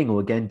beginning, or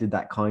again did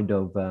that kind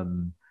of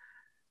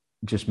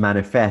just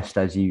manifest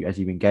as you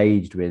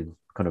engaged with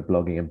kind of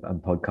blogging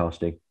and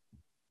podcasting?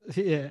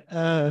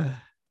 Yeah,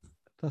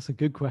 that's a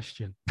good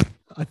question.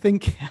 I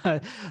think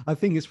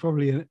it's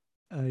probably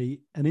an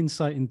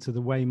insight into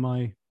the way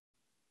my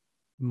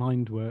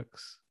mind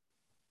works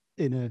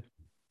in a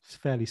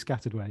fairly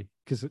scattered way,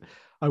 because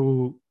I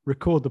will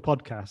record the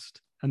podcast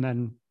and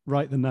then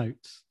write the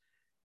notes,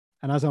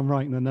 and as I'm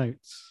writing the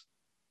notes,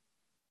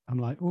 I'm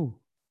like, oh,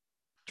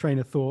 train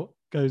of thought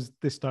goes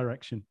this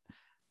direction,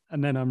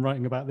 and then I'm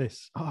writing about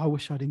this. Oh, I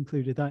wish I'd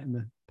included that in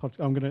the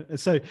podcast.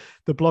 So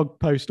the blog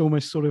post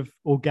almost sort of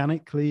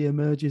organically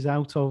emerges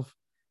out of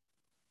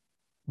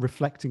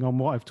reflecting on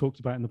what I've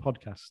talked about in the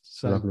podcast.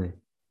 So lovely.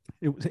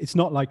 It's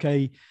not like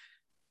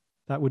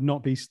that would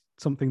not be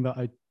something that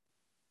I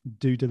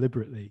do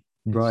deliberately.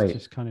 It's right.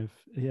 just kind of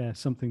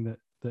something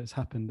that's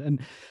happened.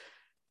 And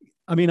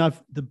I mean,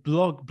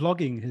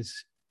 blogging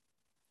has,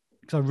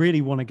 because I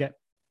really want to get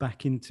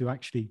back into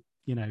actually,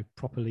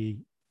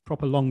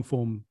 proper long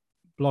form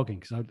blogging,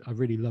 because I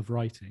really love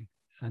writing.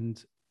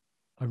 And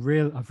I've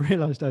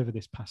realized over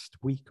this past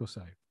week or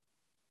so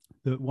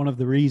that one of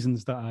the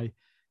reasons that I've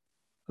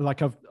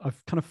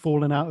kind of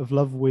fallen out of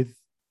love with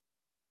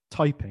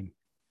typing,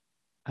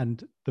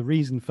 and the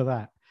reason for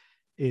that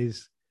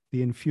is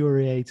the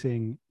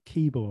infuriating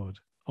keyboard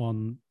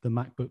on the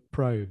MacBook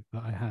Pro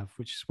that I have,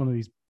 which is one of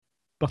these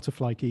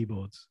butterfly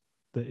keyboards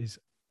that is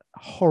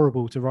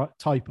horrible to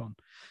type on.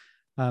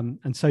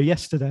 And so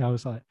yesterday I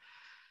was like,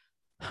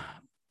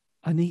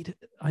 I need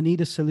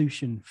a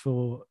solution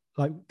for,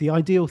 like, the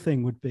ideal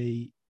thing would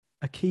be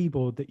a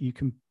keyboard that you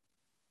can,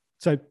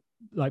 so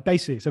like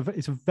basically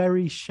it's a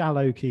very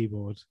shallow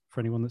keyboard for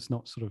anyone that's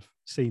not sort of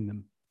seen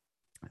them.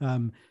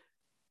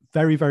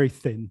 Very, very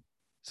thin,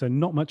 so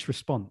not much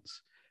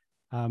response.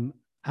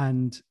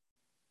 And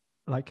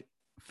like,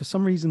 for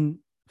some reason,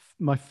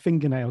 my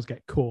fingernails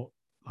get caught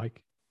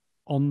like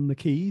on the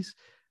keys,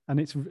 and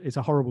it's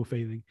a horrible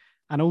feeling.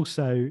 And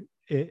also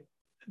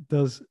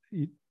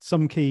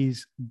some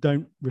keys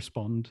don't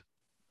respond.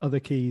 Other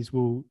keys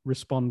will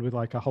respond with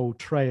like a whole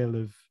trail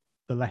of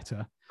the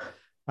letter.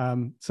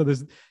 So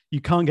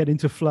you can't get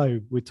into flow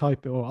with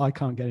typing, or I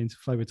can't get into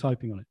flow with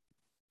typing on it.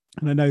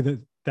 And I know that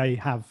they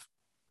have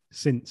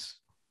since,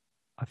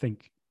 I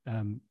think,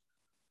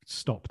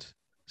 stopped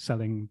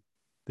selling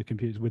the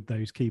computers with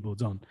those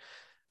keyboards on.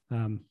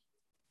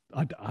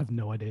 I have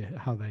no idea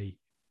how they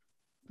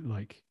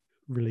like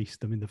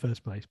released them in the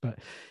first place, but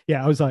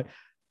yeah, I was like,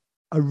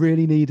 I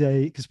really need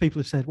because people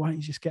have said, why don't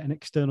you just get an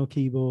external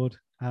keyboard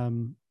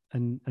and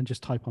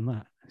just type on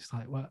that? It's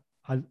like, well,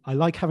 I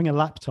like having a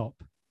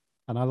laptop,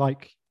 and I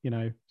like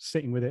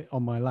sitting with it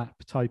on my lap,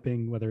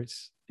 typing, whether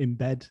it's in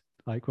bed,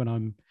 like when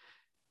I'm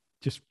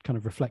just kind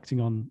of reflecting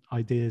on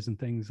ideas and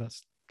things.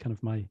 That's kind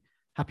of my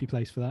happy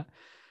place for that.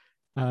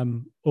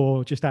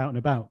 Or just out and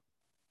about.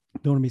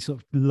 Don't want to be sort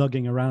of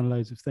lugging around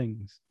loads of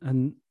things.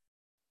 And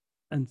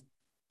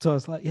so I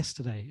was like,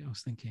 yesterday, I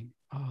was thinking,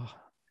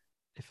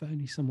 if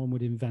only someone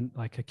would invent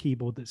like a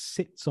keyboard that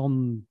sits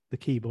on the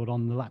keyboard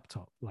on the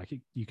laptop, like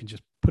you can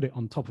just put it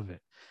on top of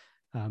it,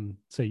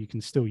 so you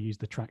can still use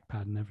the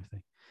trackpad and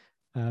everything.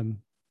 And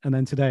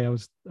then today I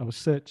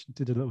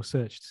did a little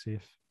search to see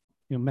if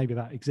maybe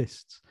that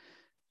exists.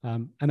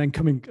 And then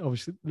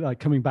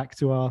coming back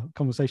to our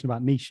conversation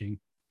about niching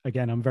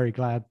again, I'm very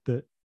glad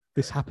that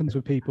this happens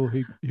with people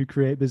who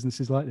create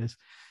businesses like this,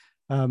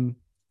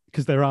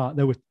 because there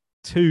were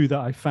two that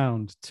I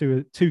found,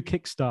 two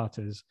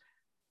Kickstarters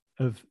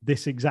of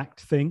this exact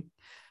thing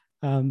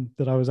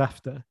that I was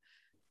after.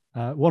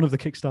 One of the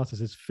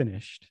Kickstarters is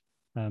finished,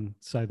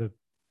 so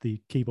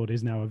the keyboard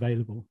is now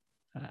available,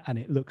 and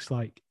it looks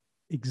like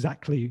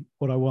exactly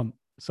what I want.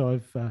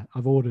 So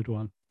I've ordered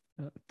one.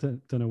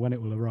 Don't know when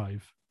it will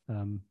arrive,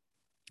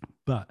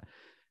 but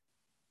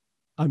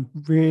I'm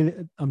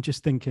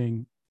just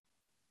thinking,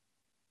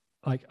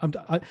 like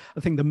I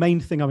think the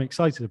main thing I'm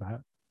excited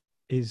about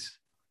is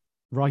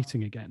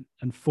writing again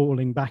and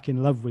falling back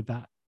in love with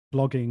that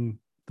blogging,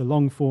 the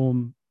long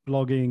form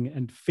blogging,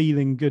 and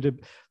feeling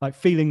good, like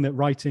feeling that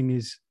writing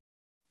is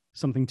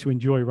something to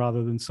enjoy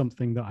rather than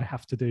something that I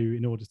have to do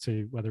in order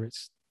to, whether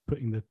it's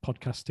putting the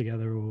podcast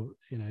together or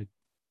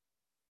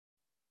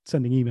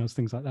sending emails,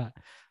 things like that.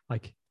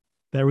 Like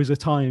there was a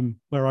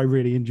time where I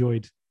really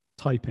enjoyed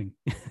typing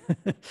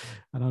and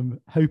I'm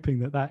hoping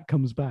that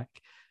comes back.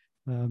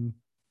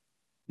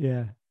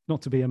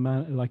 Not to be a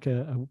man, like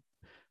a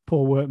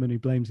poor workman who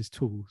blames his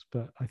tools,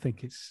 but I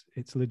think it's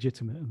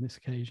legitimate on this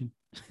occasion.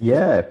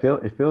 Yeah,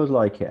 it feels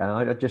like it. And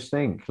I just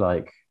think,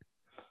 like,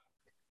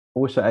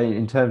 also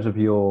in terms of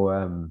your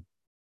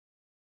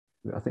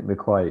I think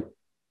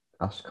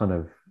us kind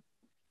of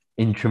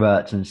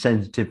introverts and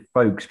sensitive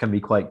folks can be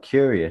quite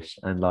curious,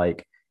 and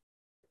like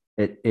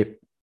it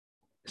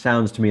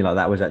sounds to me like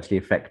that was actually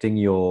affecting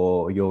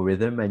your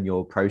rhythm and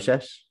your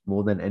process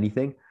more than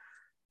anything.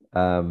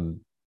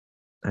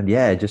 And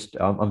yeah, just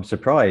I'm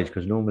surprised,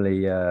 because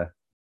normally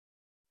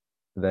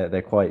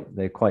they're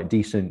quite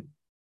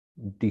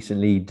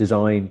decently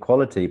designed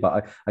quality,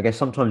 but I guess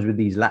sometimes with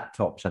these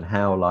laptops and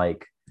how,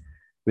 like,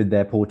 with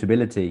their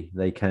portability,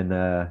 they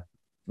can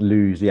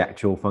lose the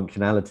actual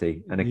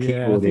functionality. And a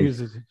keyboard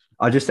is,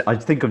 I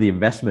think of the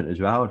investment as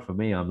well. And for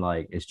me, I'm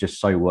like, it's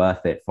just so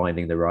worth it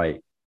finding the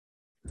right,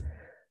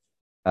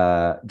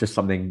 just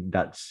something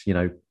that's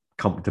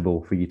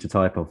comfortable for you to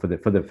type on, for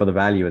the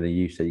value and the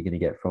use that you're going to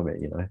get from it.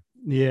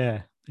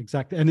 Yeah,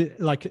 exactly. And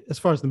like as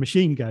far as the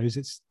machine goes,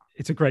 it's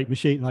a great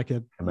machine. Like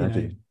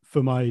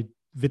for my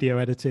video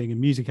editing and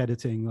music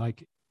editing,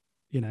 like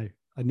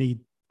I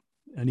need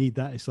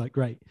that. It's like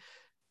great.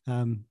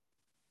 And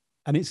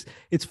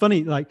it's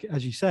funny, like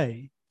as you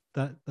say,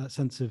 that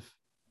sense of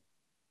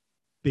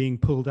being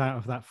pulled out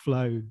of that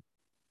flow,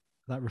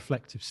 that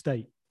reflective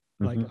state.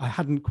 Like I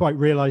hadn't quite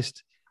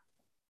realized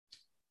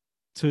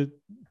to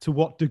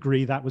what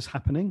degree that was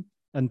happening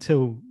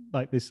until,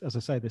 like, this, as I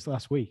say, this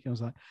last week. I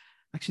was like,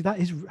 actually that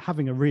is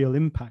having a real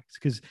impact,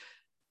 because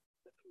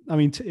I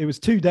mean it was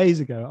 2 days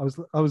ago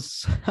I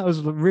was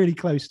really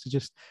close to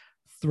just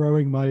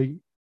throwing my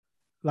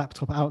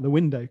laptop out the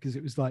window, because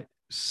it was like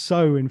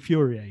so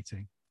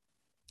infuriating,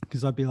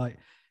 because I'd be like,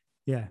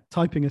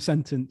 typing a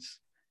sentence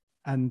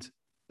and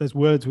there's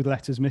words with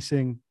letters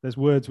missing, there's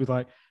words with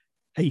like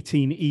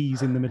 18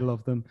 E's in the middle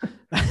of them.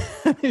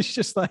 It's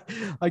just like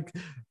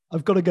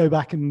I've got to go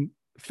back and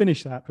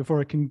finish that before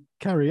I can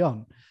carry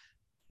on.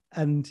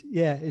 And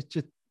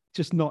it's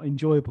just not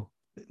enjoyable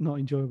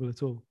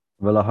at all.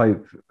 Well, I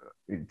hope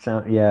it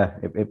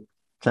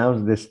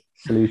sounds, this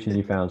solution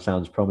you found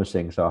sounds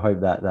promising. So I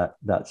hope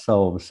that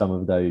solves some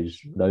of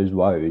those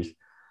woes.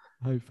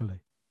 Hopefully.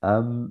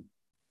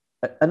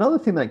 Another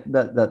thing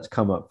that's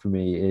come up for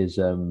me is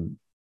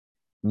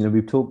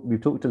we've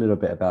talked a little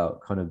bit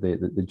about kind of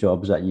the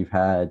jobs that you've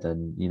had,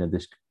 and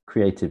this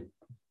creative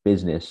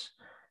business,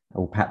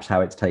 or perhaps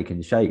how it's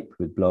taken shape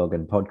with blog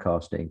and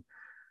podcasting.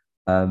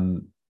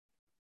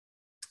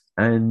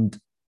 And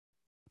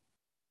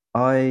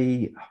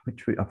I've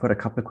got a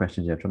couple of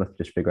questions here. I'm trying to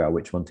just figure out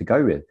which one to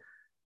go with.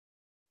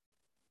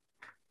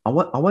 I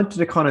wanted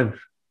to kind of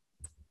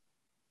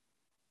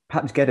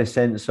perhaps get a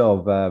sense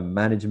of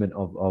management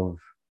of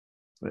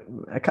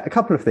a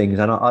couple of things,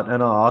 and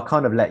I'll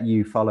kind of let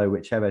you follow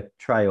whichever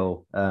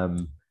trail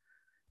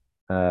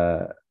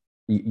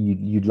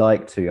you'd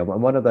like to. And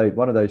one of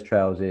those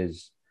trails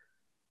is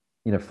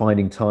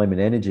finding time and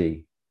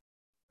energy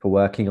for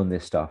working on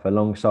this stuff,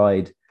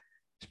 alongside,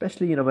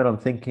 especially when I'm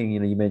thinking,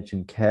 you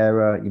mentioned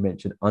carer, you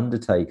mentioned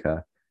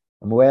undertaker.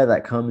 I'm aware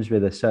that comes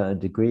with a certain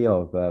degree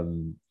of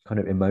kind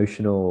of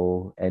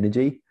emotional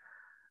energy.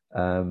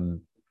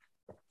 And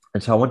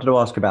so I wanted to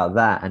ask about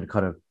that, and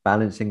kind of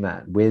balancing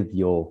that with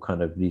your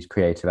kind of these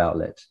creative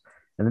outlets.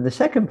 And then the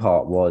second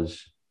part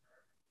was,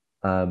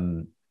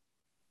 um,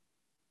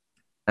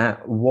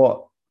 at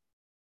what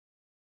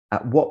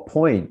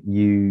point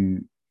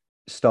you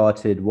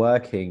started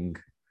working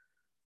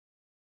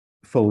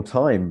full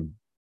time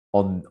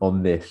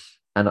on this,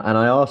 and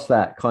I asked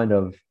that kind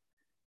of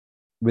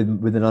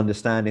with an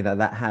understanding that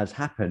that has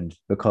happened,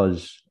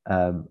 because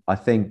I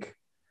think,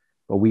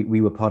 well,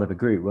 we were part of a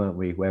group, weren't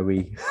we, where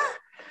we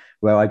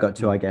where I got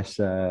to, I guess,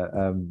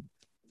 so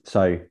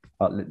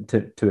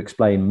to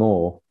explain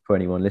more for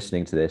anyone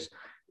listening to this,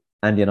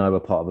 Andy and I were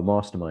part of a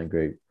mastermind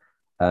group.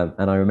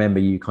 And I remember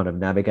you kind of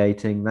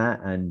navigating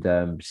that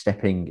and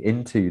stepping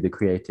into the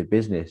creative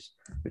business,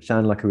 which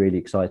sounded like a really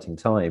exciting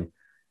time.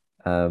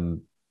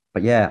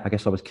 But yeah, I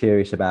guess I was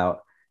curious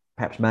about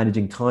perhaps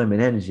managing time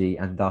and energy,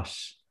 and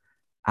thus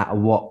at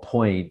what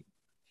point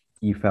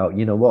you felt,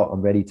 you know what,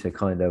 I'm ready to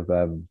kind of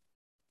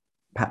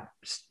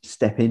perhaps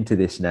step into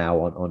this now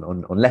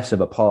on less of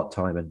a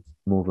part-time and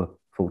more of a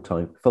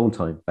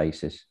full-time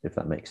basis, if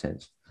that makes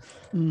sense.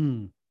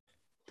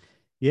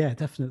 Yeah,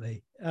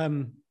 definitely.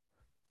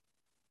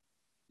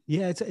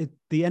 Yeah,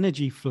 the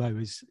energy flow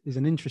is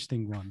an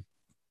interesting one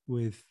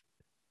with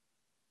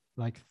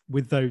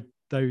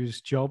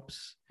those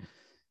jobs,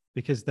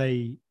 because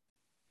they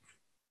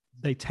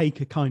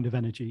take a kind of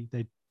energy.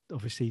 They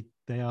obviously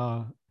they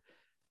are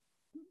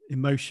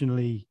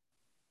emotionally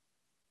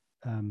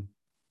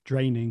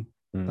draining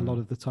a lot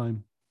of the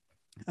time,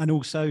 and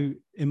also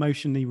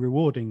emotionally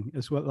rewarding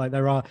as well. Like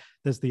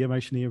there's the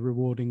emotionally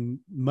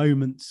rewarding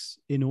moments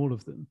in all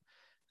of them,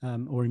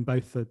 or in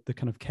both the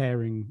kind of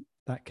caring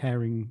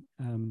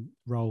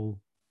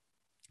role.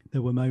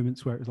 There were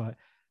moments where it was like,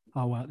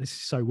 oh wow, this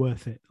is so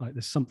worth it. Like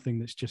there's something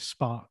that's just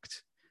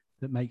sparked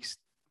that makes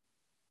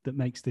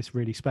this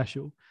really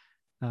special.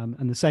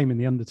 And the same in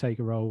the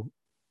undertaker role,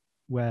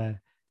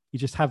 where you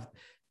just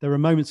there are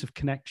moments of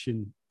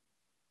connection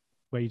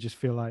where you just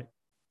feel like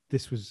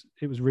it was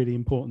really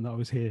important that I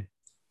was here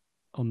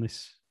on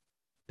this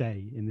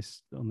day,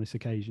 on this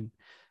occasion.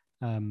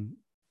 And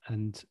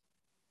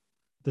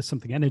there's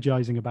something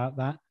energizing about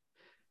that.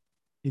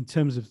 In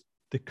terms of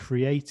the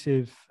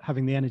creative,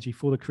 having the energy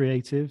for the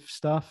creative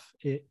stuff,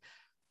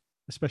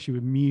 especially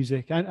with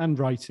music and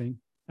writing,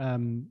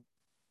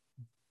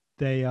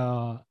 they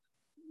are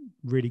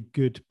really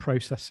good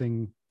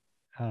processing.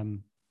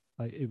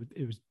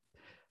 It was,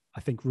 I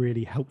think,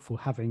 really helpful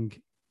having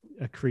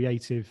a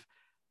creative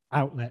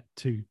outlet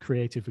to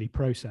creatively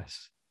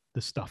process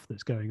the stuff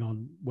that's going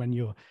on when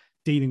you're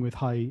dealing with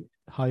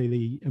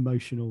highly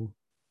emotional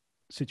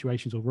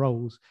situations or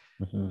roles.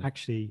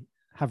 Actually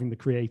having the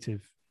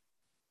creative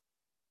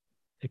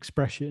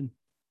expression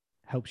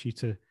helps you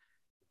to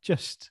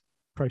just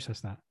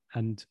process that,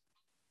 and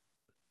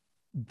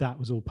that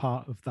was all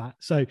part of that.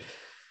 So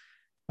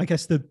I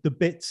guess the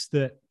bits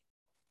that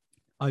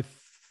I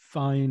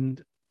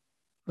find,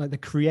 like the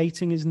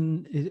creating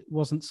it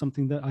wasn't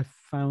something that I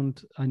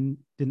found I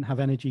didn't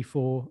have energy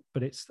for,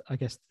 but it's, I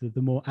guess,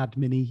 the more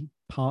admin-y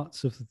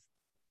parts of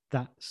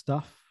that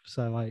stuff.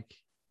 So like,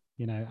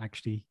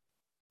 actually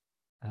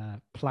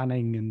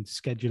planning and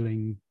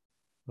scheduling,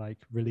 like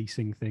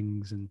releasing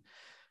things and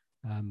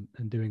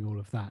doing all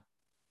of that,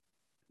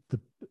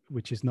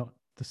 which is not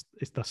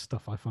it's the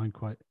stuff I find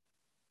quite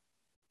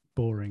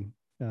boring.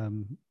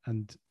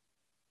 And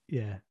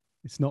yeah,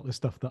 it's not the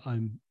stuff that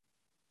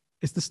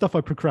it's the stuff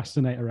I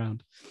procrastinate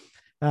around.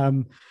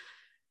 And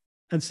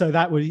so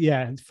that would,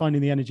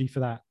 finding the energy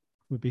for that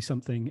would be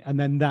something. And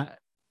then that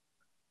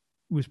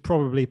was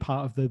probably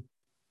part of the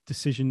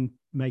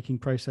decision-making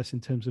process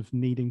in terms of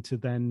needing to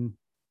then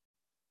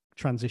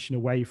transition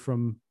away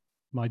from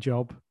my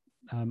job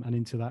and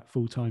into that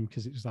full-time,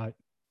 because it was like,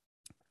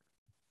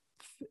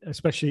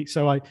 especially,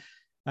 so I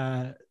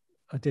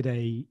did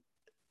a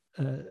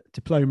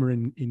diploma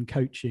in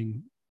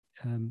coaching,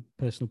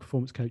 personal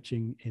performance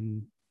coaching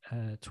in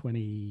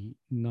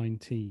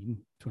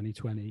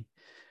 2020.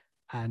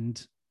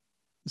 And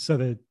so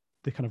the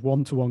kind of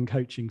one-to-one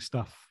coaching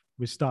stuff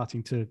was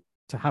starting to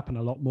happen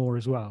a lot more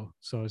as well.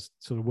 So I was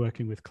sort of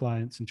working with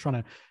clients and trying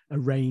to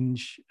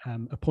arrange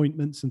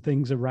appointments and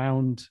things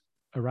around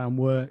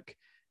work,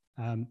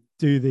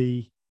 do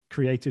the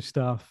creative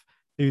stuff,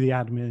 do the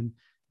admin.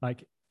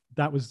 Like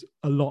that was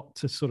a lot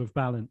to sort of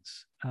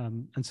balance.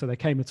 And so there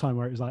came a time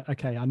where it was like,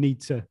 okay, I need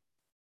to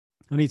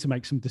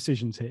make some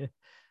decisions here.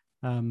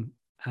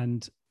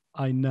 And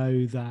I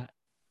know that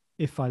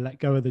if I let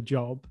go of the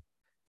job,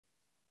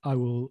 I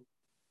will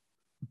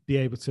be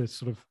able to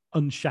sort of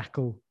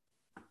unshackle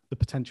the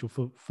potential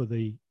for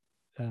the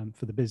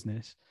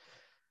business.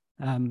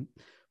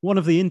 One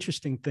of the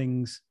interesting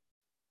things,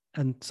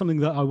 and something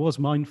that I was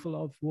mindful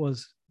of,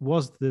 was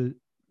the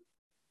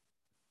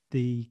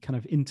kind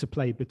of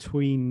interplay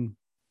between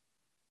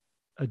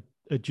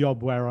a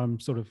job where I'm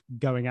sort of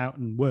going out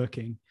and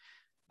working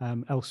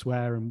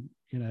elsewhere, and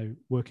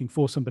working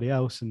for somebody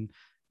else, and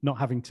not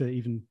having to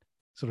even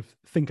sort of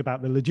think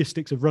about the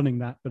logistics of running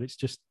that, but it's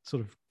just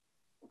sort of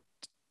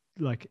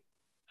like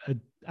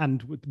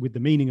and with the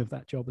meaning of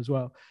that job as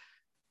well.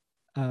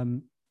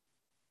 The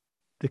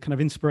kind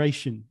of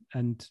inspiration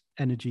and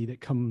energy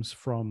that comes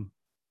from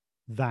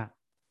that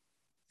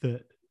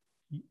that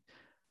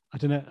I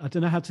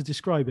don't know how to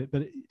describe it,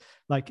 but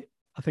like,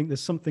 I think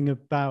there's something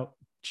about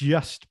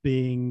just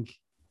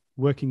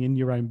working in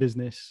your own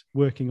business,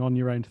 working on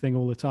your own thing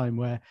all the time,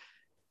 where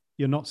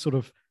you're not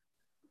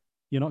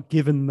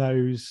given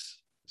those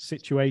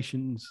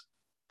situations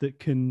that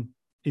can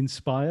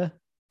inspire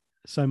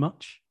so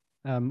much,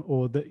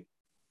 or that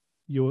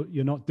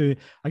you're not doing.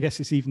 I guess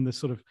it's even the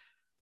sort of,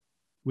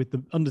 with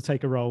the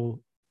undertaker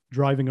role,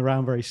 driving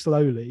around very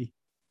slowly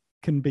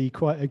can be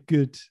quite a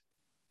good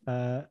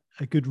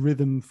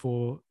rhythm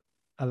for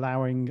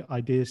allowing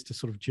ideas to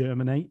sort of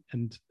germinate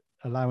and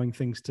allowing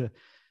things to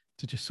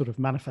just sort of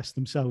manifest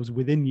themselves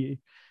within you,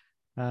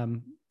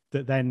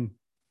 that then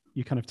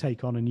you kind of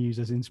take on and use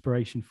as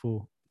inspiration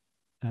for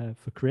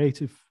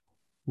creative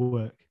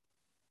work.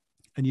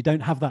 And you don't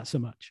have that so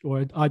much,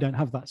 or I don't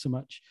have that so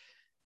much,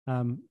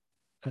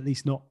 at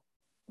least not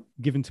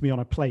given to me on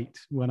a plate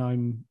when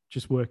I'm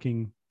just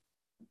working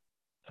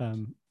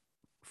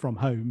from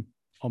home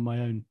on my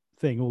own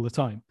thing all the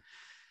time.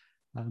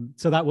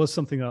 So that was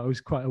something that I was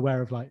quite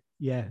aware of, like,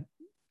 yeah,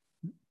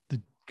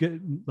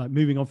 like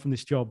moving on from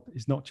this job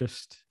is not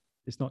just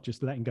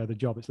letting go of the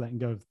job, it's letting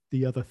go of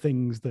the other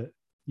things that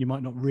you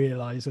might not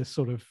realize are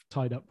sort of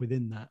tied up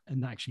within that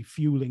and actually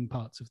fueling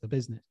parts of the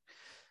business.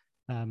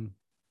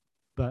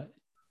 But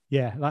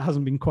yeah, that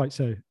hasn't been quite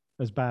so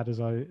as bad as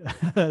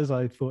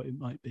I thought it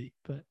might be.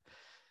 But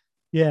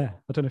yeah,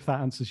 I don't know if that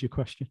answers your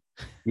question.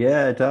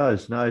 Yeah, it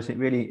does. No, it's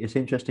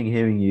interesting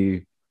hearing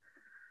you,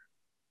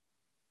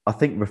 I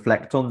think,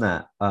 reflect on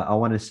that. I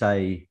want to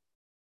say,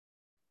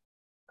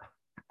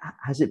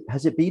 has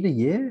it been a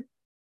year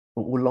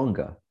or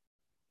longer?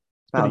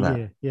 It's been About a that.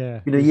 year. Yeah.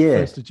 Been a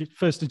year.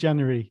 1st of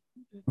January.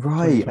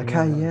 Right.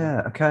 Okay.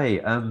 Yeah.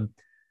 Okay.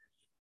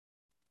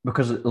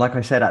 Because like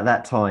I said, at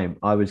that time,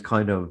 I was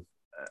kind of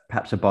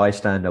perhaps a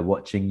bystander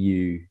watching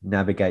you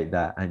navigate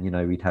that. And,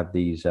 we'd have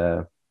these,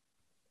 doing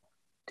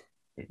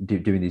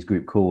these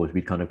group calls,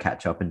 we'd kind of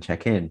catch up and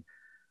check in.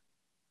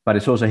 But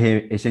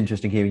it's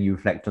interesting hearing you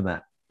reflect on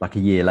that like a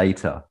year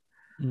later.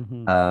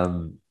 Mm-hmm.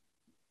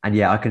 And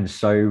yeah, I can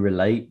so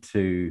relate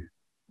to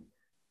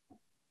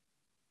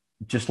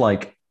just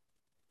like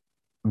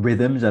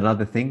rhythms and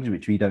other things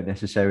which we don't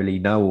necessarily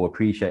know or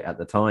appreciate at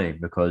the time,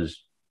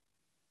 because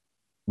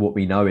what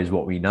we know is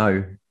what we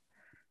know.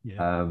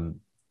 Yeah.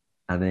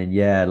 And then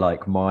yeah,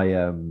 like my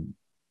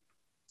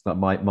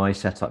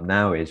setup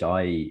now is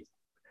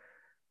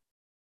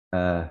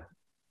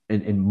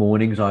in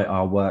mornings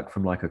I'll work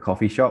from like a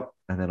coffee shop,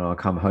 and then I'll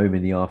come home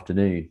in the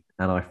afternoon,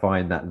 and I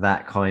find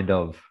that kind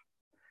of,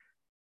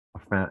 I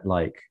found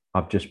like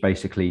I've just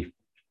basically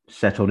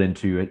settled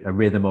into a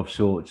rhythm of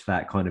sorts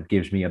that kind of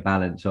gives me a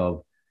balance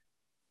of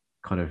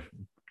kind of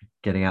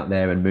getting out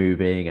there and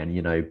moving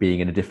and being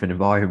in a different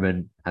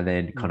environment, and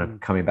then kind of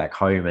coming back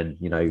home and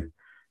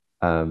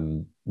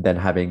then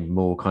having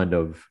more kind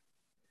of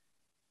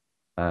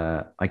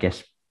I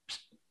guess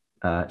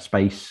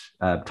space,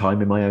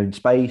 time in my own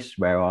space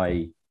where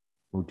I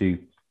will do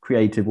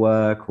creative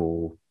work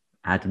or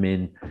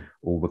admin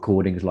or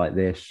recordings like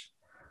this.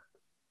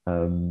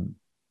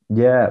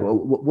 Yeah,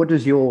 what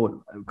does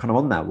your kind of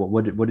on that?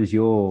 What is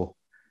your?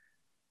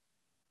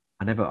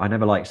 I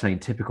never like saying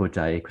typical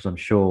day, because I'm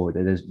sure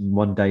that there's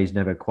one day is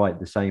never quite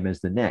the same as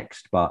the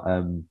next. But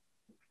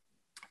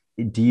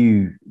do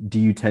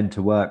you tend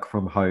to work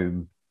from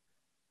home?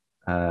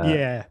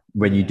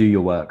 When you do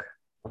your work.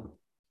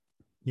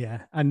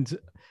 Yeah, and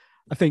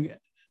I think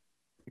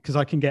because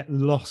I can get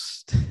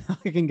lost,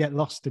 I can get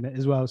lost in it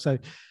as well. So,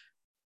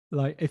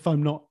 like, if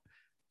I'm not,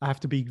 I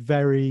have to be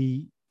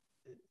very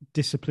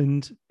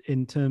disciplined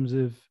in terms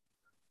of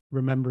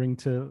remembering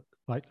to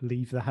like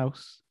leave the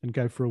house and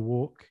go for a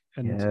walk,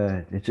 and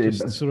yeah, it's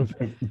just sort of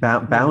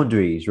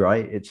boundaries,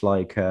 right? It's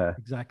like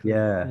exactly,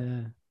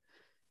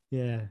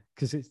 yeah,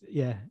 because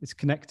it's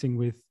connecting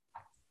with,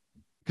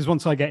 because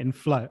once I get in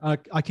flow,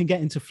 I can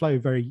get into flow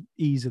very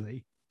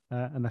easily,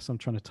 unless I'm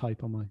trying to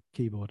type on my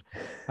keyboard.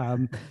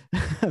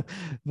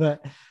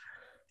 But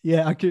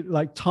yeah, I could,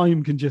 like,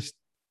 time can just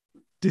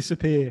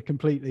disappear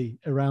completely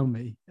around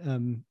me,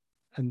 and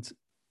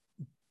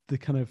the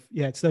kind of,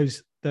 it's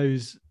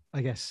those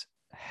I guess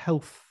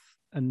health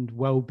and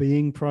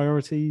well-being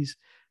priorities.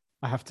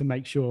 I have to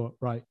make sure,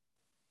 right,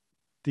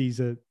 these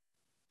are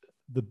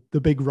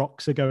the big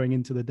rocks are going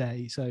into the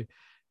day. So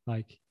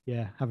like,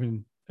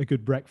 having a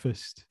good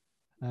breakfast,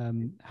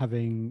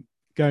 going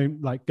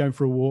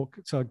for a walk.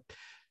 So I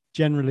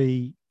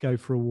generally go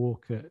for a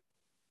walk at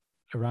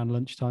around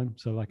lunchtime.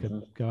 So like I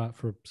go out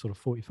for sort of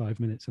 45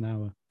 minutes, an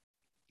hour,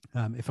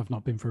 if I've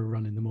not been for a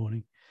run in the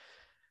morning,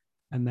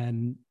 and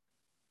then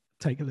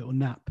take a little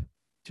nap,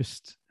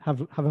 just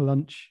have a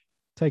lunch,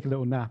 take a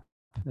little nap,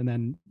 and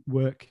then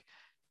work.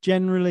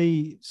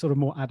 Generally sort of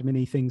more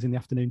admin-y things in the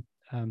afternoon.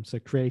 So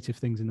creative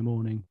things in the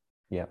morning,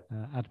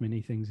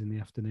 admin-y things in the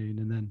afternoon,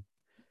 and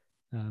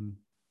then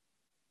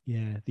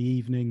the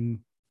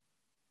evening,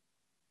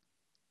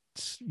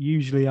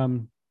 usually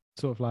I'm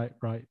sort of like,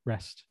 right,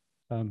 rest,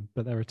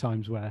 but there are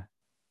times where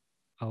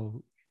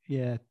I'll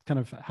kind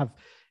of have,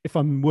 if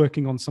I'm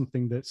working on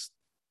something that's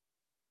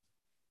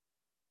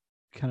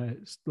kind of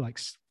like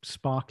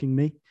sparking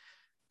me,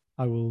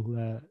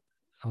 I'll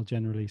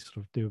generally sort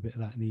of do a bit of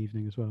that in the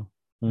evening as well.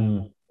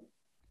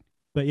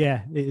 But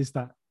yeah, it is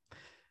that.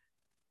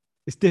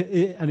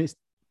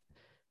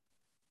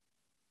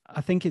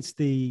 I think it's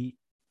the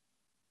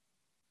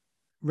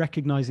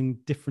recognizing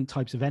different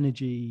types of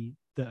energy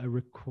that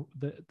are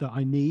that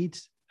I need.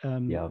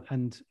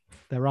 And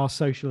there are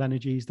social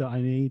energies that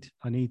I need.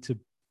 I need to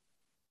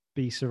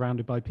be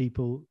surrounded by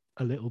people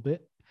a little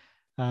bit,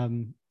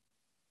 and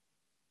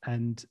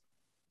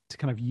to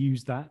kind of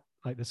use that.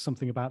 Like there's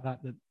something about that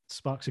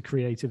sparks a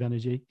creative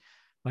energy.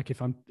 Like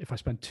if I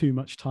spend too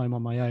much time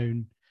on my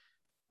own,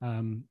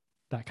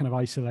 that kind of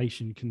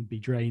isolation can be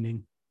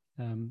draining,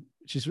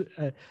 which is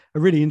a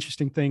really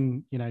interesting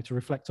thing, to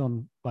reflect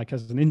on. Like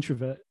as an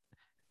introvert,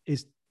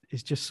 is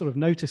just sort of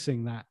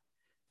noticing that.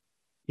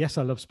 Yes,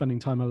 I love spending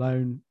time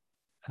alone.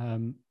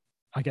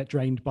 I get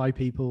drained by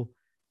people,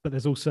 but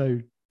there's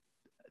also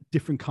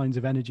different kinds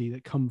of energy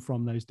that come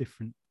from those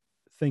different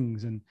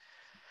things.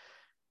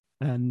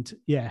 And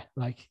yeah,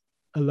 like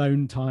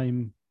alone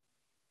time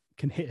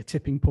can hit a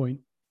tipping point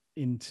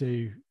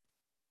into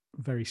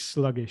very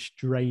sluggish,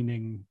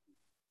 draining,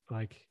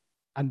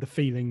 and the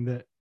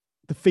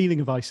feeling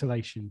of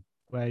isolation,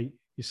 where you're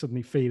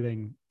suddenly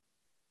feeling,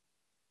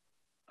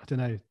 I don't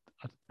know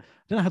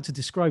how to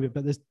describe it,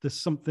 but there's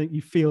something,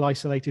 you feel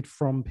isolated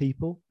from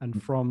people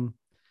and from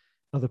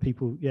other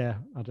people. Yeah,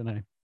 I don't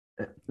know.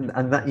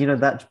 And that,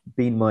 that's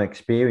been my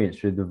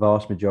experience with the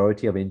vast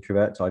majority of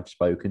introverts I've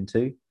spoken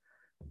to.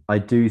 I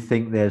do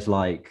think there's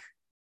like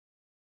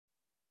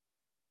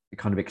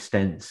kind of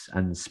extents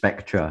and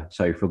spectra.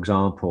 So for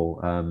example,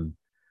 I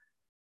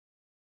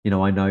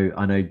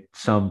know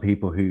some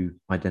people who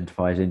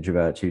identify as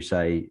introverts who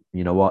say,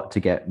 to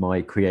get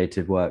my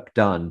creative work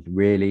done,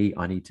 really,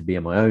 I need to be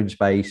in my own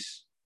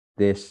space,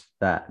 this,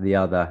 that, the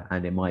other.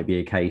 And it might be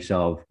a case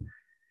of,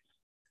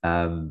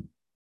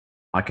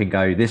 I can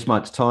go this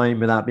much time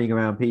without being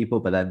around people,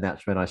 but then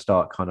that's when I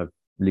start kind of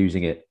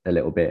losing it a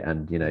little bit,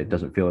 and it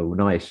doesn't feel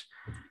nice.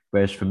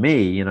 Whereas for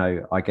me,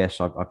 I guess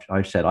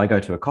I've said I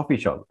go to a coffee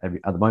shop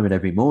at the moment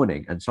every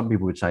morning, and some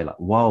people would say like,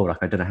 "Whoa, like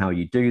I don't know how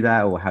you do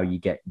that, or how you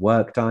get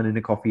work done in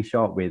a coffee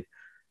shop with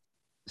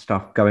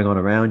stuff going on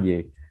around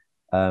you."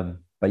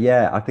 But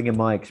yeah, I think in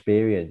my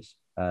experience,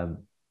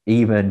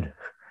 even.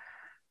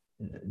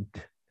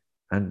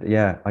 And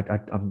yeah,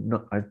 I'm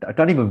not. I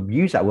don't even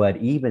use that word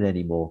even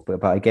anymore.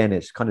 But again,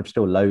 it's kind of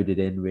still loaded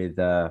in with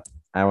our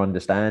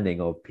understanding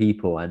of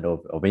people and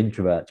of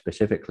introverts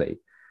specifically.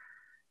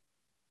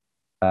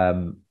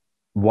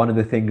 One of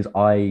the things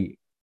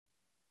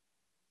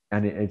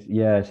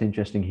it's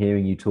interesting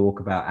hearing you talk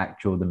about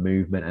the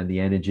movement and the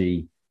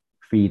energy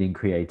feeding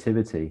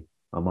creativity.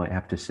 I might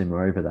have to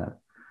simmer over that,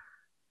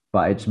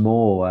 but it's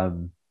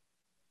more.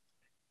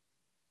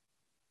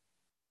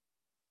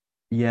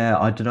 Yeah,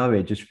 I don't know.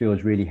 It just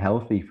feels really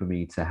healthy for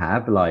me to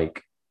have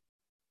like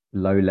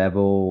low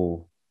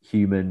level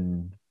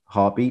human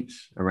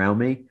heartbeats around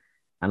me,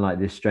 and like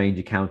this strange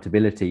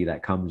accountability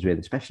that comes with,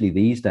 especially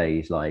these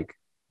days, like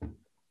a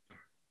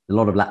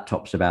lot of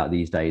laptops about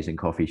these days in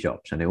coffee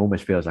shops, and it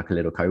almost feels like a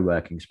little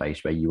co-working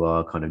space where you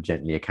are kind of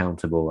gently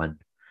accountable. And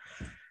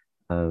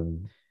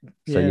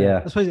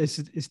I suppose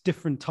it's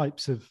different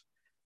types of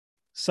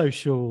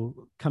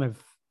social kind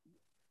of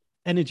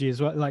energy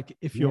as well. Like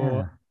if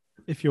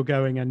you're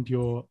going and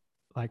you're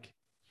like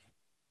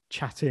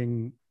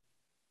chatting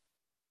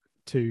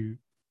to,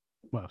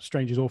 well,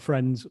 strangers or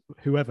friends,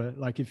 whoever,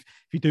 like if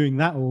you're doing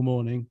that all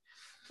morning,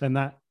 then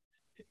that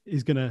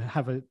is going to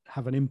have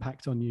an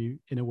impact on you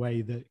in a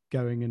way that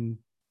going and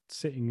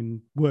sitting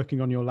and working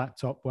on your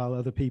laptop while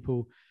other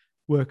people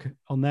work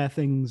on their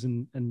things,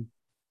 and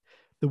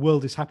the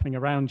world is happening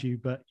around you,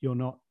 but you're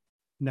not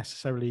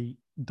necessarily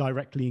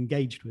directly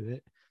engaged with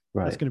it.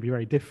 Right. That's going to be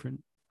very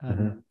different.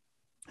 And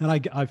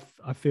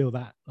I feel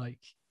that, like,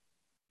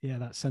 yeah,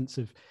 that sense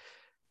of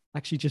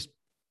actually just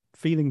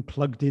feeling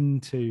plugged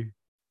into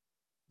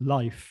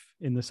life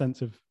in the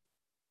sense of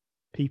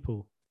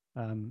people,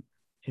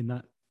 in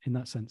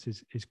that sense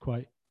is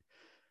quite,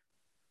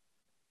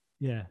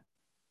 yeah,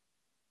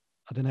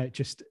 I don't know, it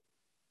just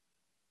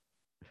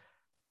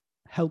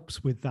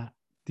helps with that,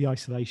 the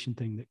isolation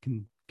thing that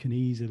can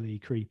easily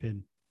creep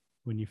in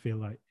when you feel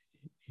like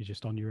you're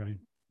just on your own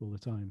all the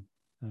time,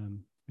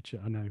 which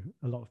I know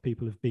a lot of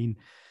people have been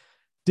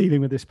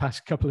dealing with this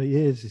past couple of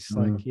years. It's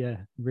like, yeah,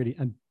 really,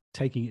 and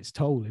taking its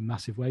toll in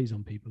massive ways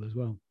on people as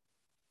well.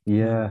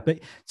 Yeah. But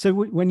so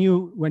when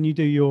you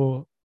do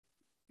your,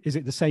 is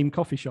it the same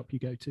coffee shop you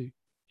go to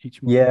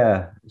each morning?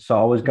 Yeah. So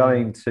I was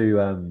going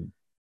to,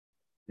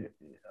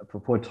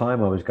 for a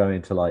time, I was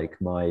going to like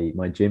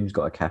my gym's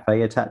got a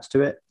cafe attached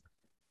to it.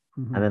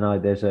 And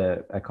then there's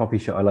a coffee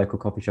shop, a local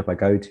coffee shop I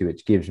go to,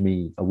 which gives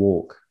me a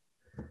walk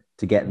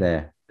to get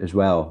there as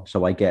well.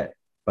 So I get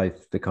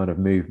both the kind of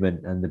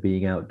movement and the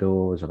being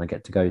outdoors, and I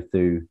get to go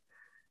through,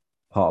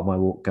 part of my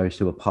walk goes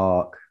to a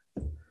park.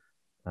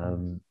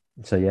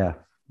 So yeah.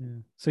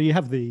 So you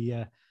have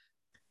the,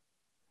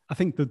 I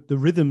think the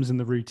rhythms and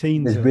the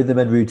routines. There's rhythm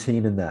and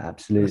routine in that.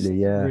 Absolutely.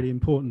 Yeah. Really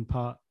important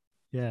part.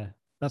 Yeah.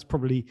 that's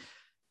probably,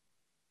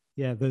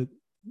 the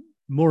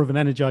more of an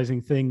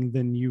energizing thing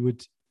than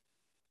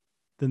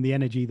the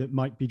energy that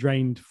might be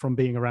drained from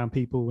being around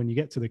people when you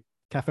get to the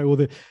cafe,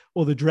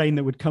 or the drain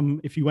that would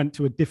come if you went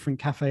to a different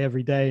cafe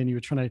every day and you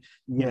were trying to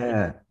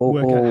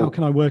work out, how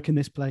can I work in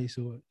this place,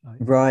 or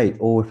right.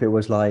 Or if it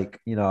was like,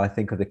 I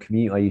think of the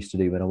commute I used to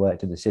do when I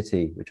worked in the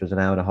city, which was an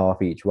hour and a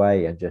half each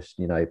way, and just,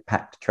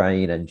 packed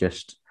train and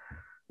just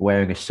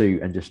wearing a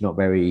suit and just not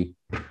very,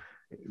 it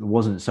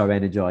wasn't so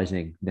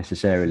energizing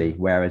necessarily.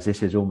 Whereas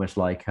this is almost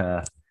like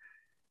a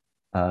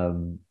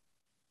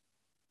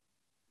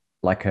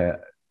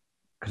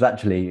because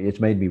actually it's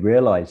made me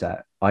realize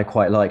that I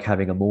quite like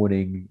having a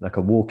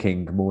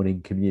walking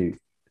morning commute.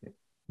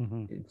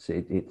 mm-hmm.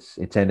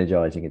 It's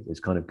energizing. It's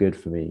kind of good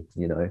for me.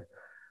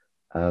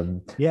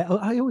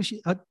 I always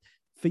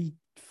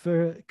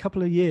for a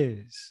couple of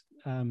years,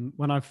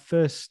 when I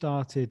first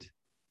started,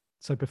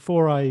 so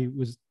before I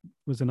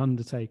was an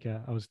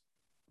undertaker, I was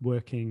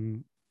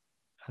working,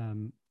 so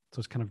I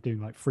was kind of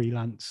doing like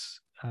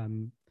freelance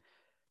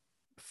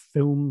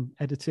film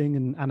editing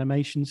and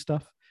animation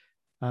stuff,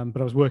 but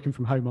I was working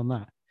from home on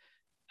that,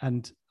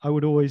 and I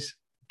would always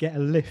get a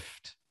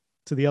lift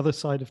to the other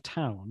side of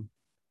town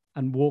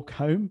and walk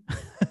home,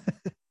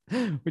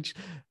 which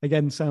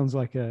again sounds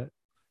like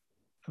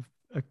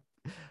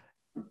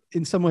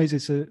in some ways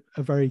it's a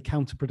very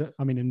counterproductive.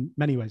 I mean, in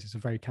many ways it's a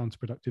very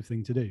counterproductive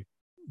thing to do,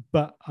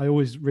 but I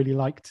always really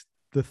liked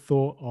the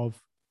thought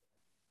of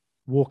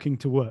walking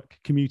to work,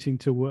 commuting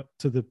to work,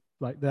 to the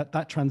like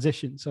that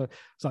transition. So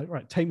it's like,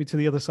 right, take me to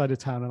the other side of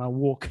town and I'll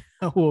walk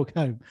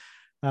home.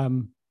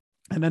 And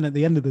then at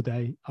the end of the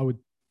day, I would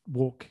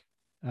walk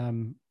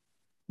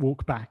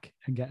back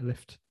and get a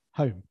lift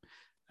home.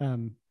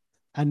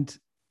 And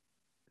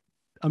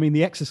I mean,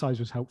 the exercise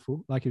was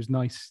helpful. Like, it was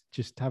nice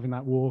just having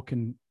that walk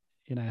and,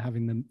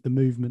 having the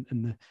movement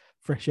and the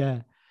fresh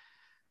air.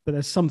 But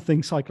there's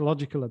something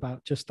psychological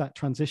about just that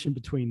transition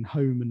between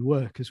home and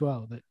work as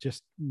well, that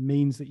just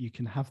means that you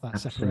can have that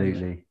Absolutely.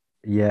 separation.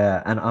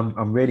 Yeah. And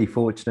I'm really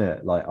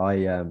fortunate. Like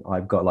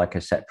I've got like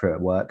a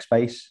separate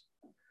workspace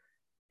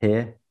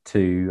here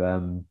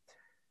to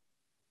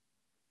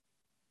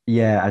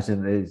as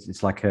in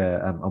it's like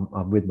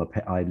I'm with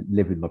I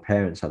live with my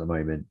parents at the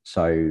moment,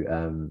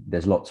 so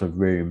there's lots of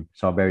room,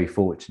 so I'm very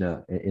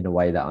fortunate in a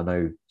way that I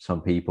know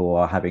some people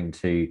are having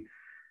to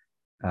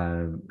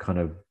kind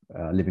of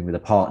living with a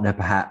partner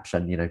perhaps,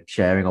 and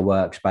sharing a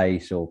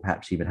workspace, or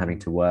perhaps even having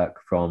to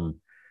work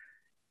from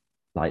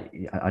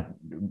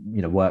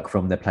work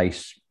from the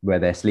place where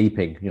they're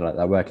sleeping, like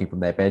they're working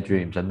from their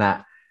bedrooms, and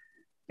that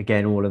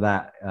again, all of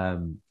that,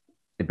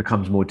 it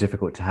becomes more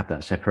difficult to have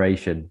that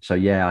separation. So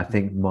I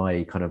think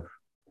my kind of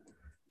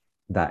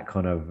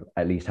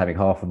at least having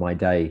half of my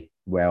day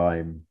where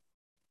I'm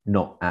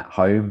not at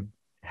home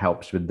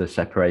helps with the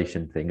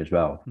separation thing as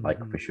well, like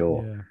for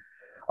sure. Yeah.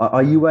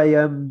 Are you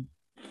I'm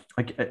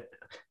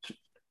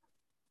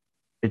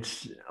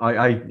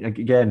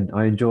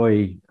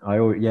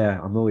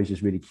always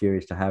just really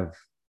curious to have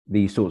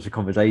these sorts of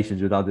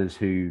conversations with others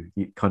who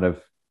kind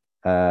of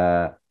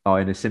are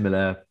in a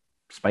similar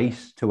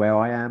space to where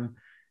I am,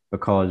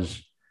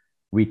 because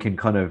we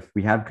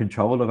have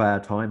control of our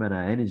time and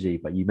our energy.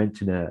 But you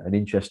mentioned an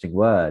interesting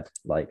word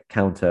like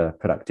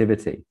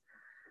counterproductivity,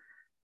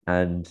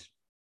 and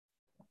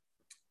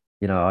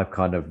I've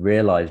kind of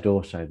realized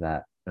also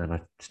that, and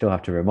I still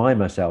have to remind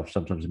myself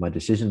sometimes in my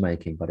decision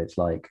making, but it's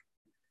like,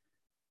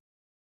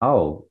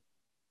 the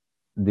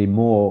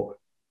more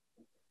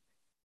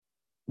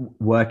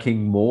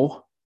working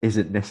more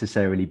isn't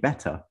necessarily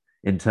better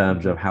in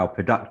terms of how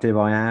productive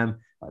I am,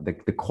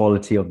 like the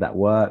quality of that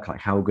work, like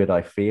how good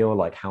I feel,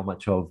 like how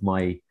much of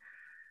my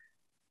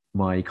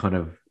kind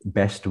of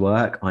best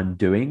work I'm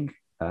doing.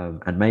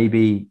 And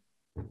maybe,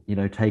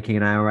 taking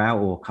an hour out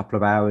or a couple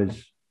of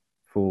hours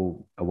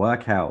for a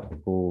workout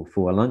or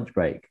for a lunch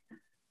break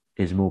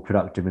is more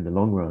productive in the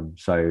long run.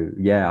 So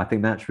I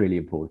think that's really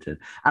important.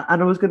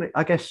 And I was gonna,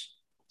 I guess,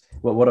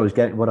 what I was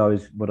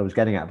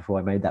getting at before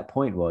I made that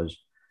point was,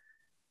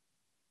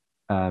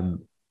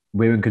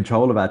 we're in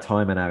control of our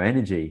time and our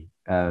energy,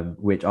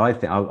 which I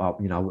think I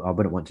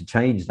wouldn't want to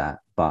change that.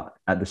 But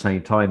at the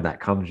same time, that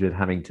comes with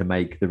having to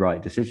make the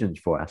right decisions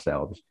for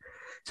ourselves.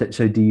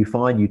 So do you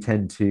find you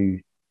tend to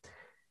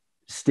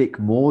stick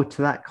more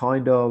to that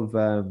kind of,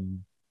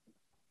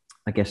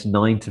 I guess,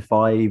 9 to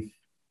 5,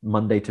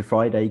 Monday to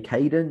Friday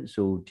cadence,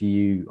 or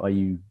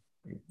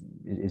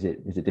is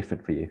it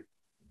different for you?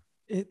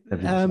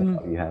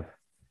 You have.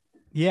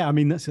 Yeah, I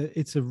mean,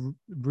 it's a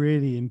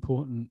really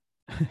important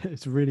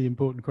it's a really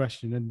important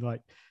question. And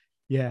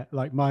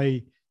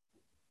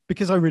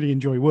because I really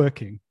enjoy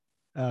working,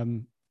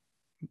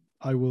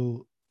 I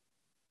will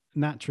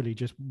naturally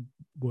just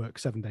work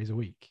 7 days a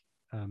week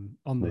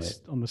on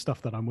the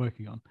stuff that I'm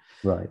working on.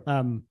 Right.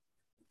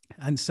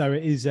 And so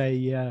it is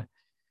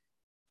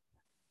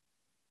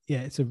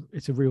it's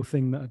a real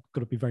thing that I've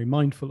got to be very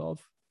mindful of,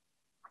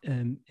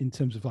 in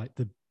terms of like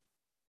the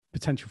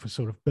potential for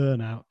sort of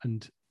burnout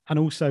and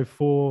also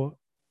for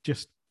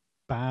just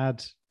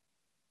bad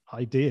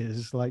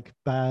ideas, like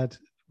bad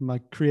my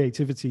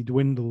creativity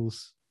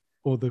dwindles,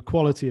 or the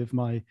quality of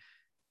my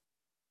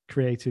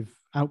creative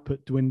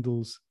output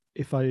dwindles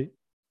if I'm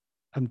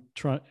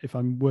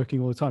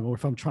working all the time, or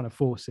if I'm trying to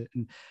force it.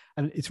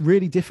 And it's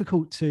really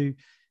difficult to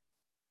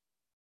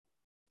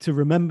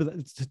remember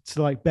that,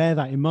 to like bear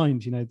that in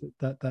mind, you know,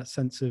 that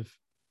sense of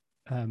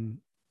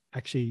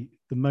actually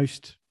the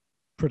most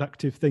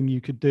productive thing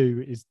you could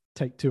do is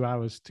take 2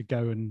 hours to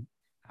go and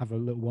have a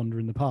little wander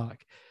in the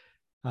park.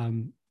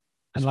 And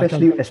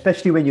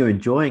especially when you're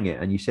enjoying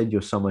it, and you said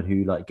you're someone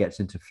who like gets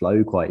into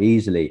flow quite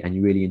easily and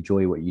you really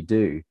enjoy what you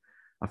do.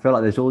 I feel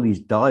like there's all these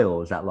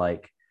dials that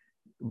like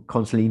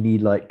constantly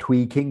need like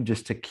tweaking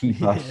just to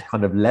keep us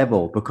kind of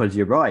level, because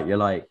you're right, you're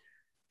like,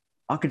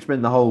 I could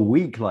spend the whole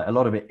week, like a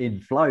lot of it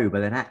in flow, but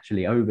then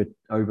actually over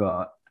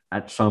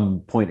at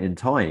some point in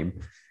time,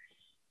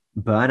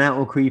 burnout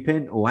will creep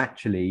in, or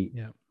actually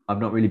I've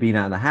not really been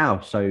out of the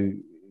house. So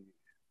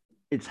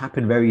it's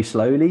happened very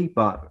slowly,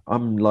 but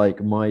I'm like,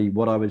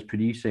 what I'm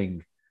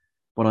producing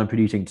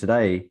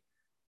today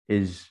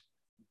is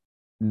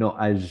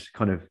not as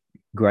kind of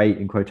great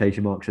in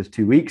quotation marks as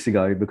 2 weeks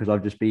ago, because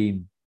I've just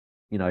been,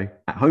 you know,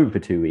 at home for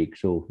 2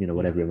 weeks, or, you know,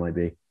 whatever it might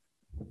be.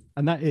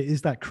 And that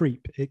is that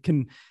creep.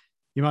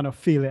 You might not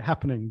feel it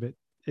happening, but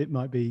it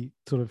might be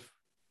sort of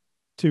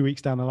 2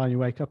 weeks down the line, you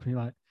wake up and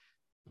you're like,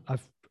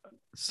 I've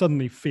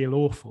suddenly feel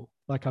awful.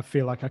 Like I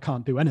feel like I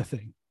can't do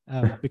anything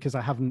because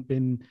I haven't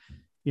been,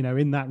 you know,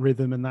 in that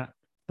rhythm and that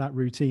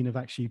routine of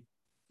actually,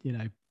 you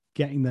know,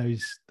 getting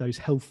those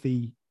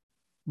healthy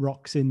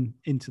rocks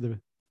into the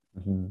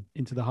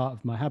heart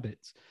of my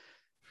habits.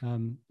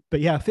 But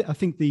yeah, I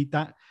think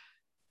that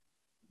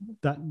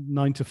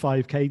 9 to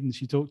 5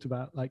 cadence you talked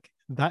about, like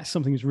that's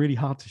something that's really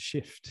hard to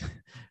shift.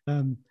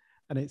 And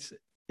it's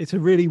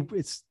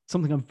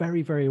something I'm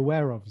very, very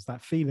aware of, is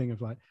that feeling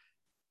of like,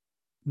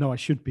 no, I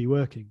should be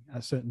working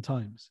at certain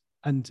times.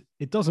 And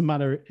it doesn't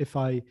matter if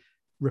I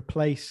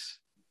replace,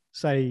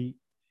 say,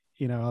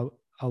 you know,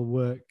 I'll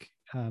work,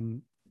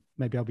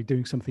 maybe I'll be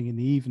doing something in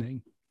the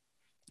evening,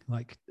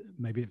 like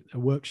maybe a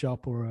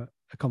workshop or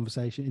a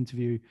conversation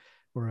interview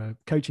or a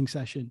coaching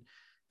session.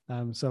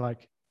 So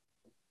like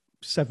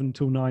 7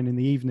 till 9 in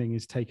the evening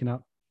is taken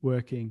up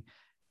working.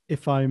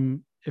 If I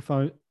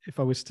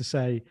was to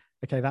say,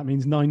 okay, that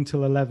means 9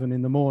 till 11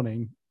 in the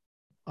morning,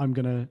 I'm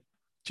going to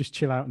just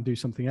chill out and do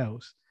something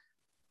else.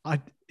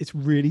 It's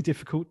really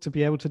difficult to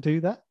be able to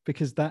do that,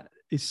 because that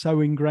is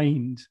so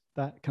ingrained,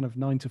 that kind of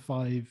 9 to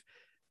 5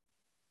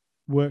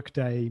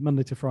 workday,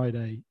 Monday to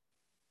Friday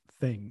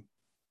thing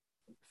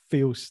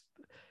feels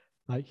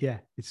like,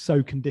 it's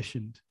so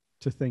conditioned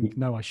to think,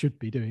 no, I should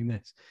be doing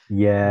this.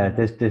 Yeah,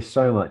 there's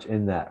so much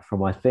in that,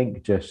 from I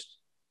think just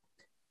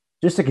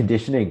the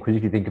conditioning, because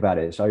if you think about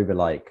it, it's over,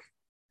 like,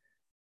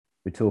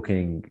 we're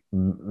talking,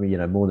 you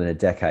know, more than a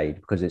decade,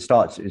 because it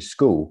starts at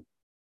school.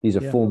 These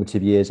are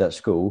formative years at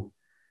school.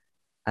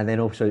 And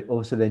then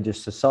also then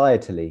just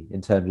societally,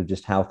 in terms of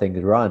just how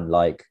things run.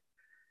 Like,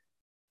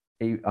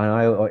 you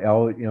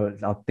know,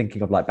 I'm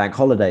thinking of like bank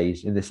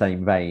holidays in the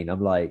same vein.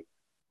 I'm like,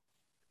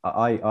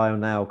 I'll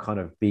now kind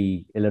of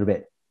be a little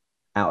bit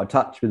out of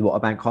touch with what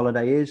a bank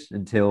holiday is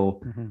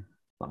until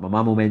like my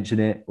mum will mention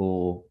it,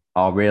 or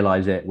I'll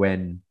realize it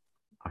when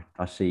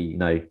I see, you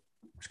know,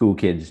 school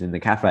kids in the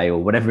cafe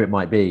or whatever it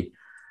might be.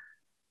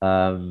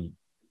 So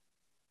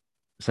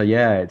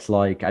yeah, it's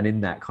like, and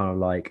in that kind of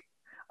like,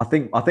 I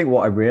think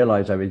what I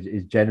realize though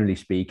is generally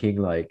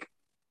speaking, like,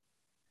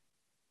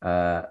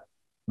 because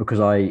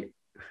it's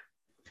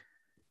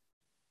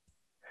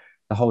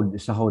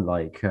the whole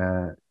like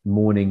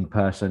morning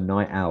person,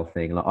 night owl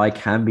thing. Like, I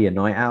can be a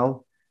night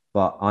owl,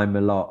 but I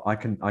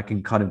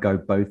can kind of go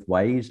both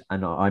ways,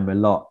 and I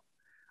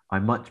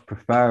much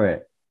prefer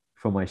it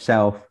for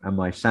myself and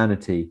my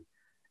sanity,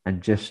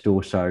 and just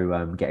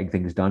also getting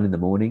things done in the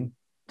morning,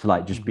 to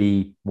like just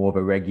be more of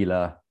a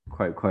regular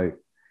quote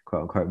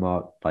unquote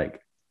mark,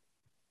 like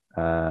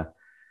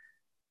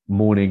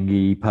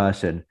morningy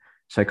person.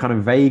 So kind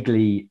of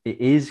vaguely, it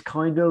is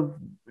kind of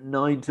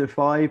 9 to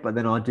 5, but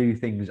then I do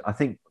things, I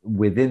think,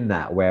 within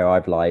that, where I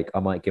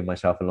might give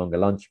myself a longer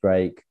lunch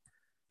break.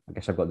 I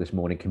guess I've got this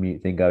morning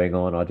commute thing going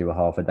on. I do a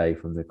half a day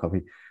from the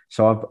coffee.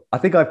 So I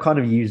think I've kind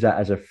of used that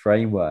as a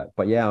framework.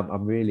 But yeah,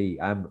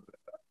 I'm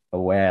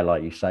aware,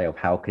 like you say, of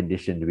how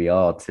conditioned we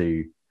are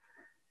to,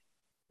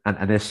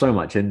 and there's so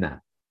much in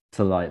that,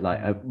 to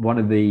one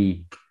of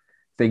the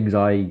things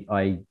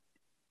I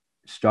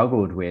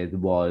struggled with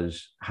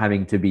was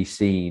having to be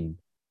seen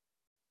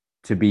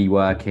to be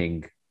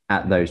working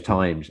at those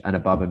times and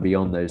above and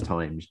beyond those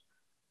times,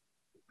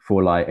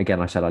 for, like,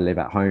 again, I said I live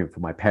at home, for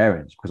my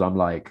parents, because I'm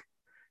like,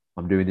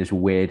 I'm doing this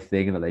weird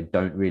thing that they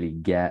don't really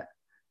get.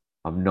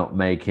 I'm not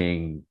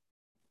making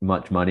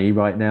much money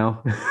right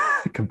now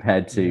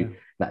compared to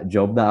that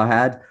job that I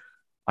had.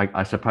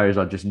 I suppose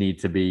I just need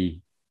to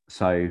be.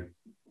 So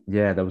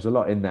yeah, there was a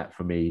lot in that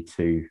for me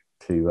to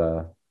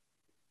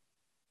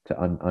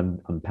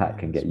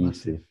unpack and get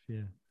used to.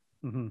 Yeah.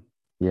 Mm-hmm.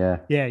 Yeah.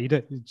 Yeah. You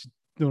don't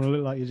want to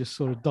look like you're just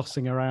sort of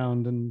dossing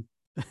around, and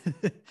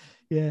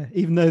yeah,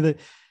 even though that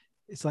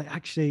it's like,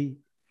 actually,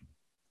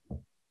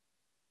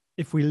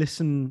 if we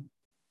listen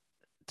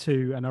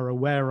to and are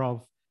aware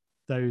of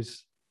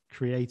those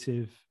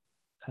creative,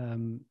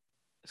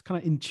 it's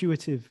kind of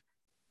intuitive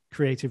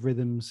creative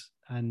rhythms,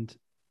 and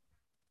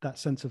that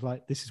sense of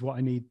like, this is what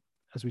I need,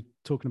 as we're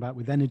talking about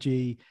with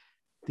energy,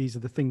 these are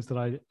the things that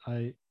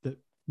I that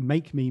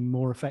make me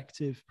more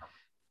effective.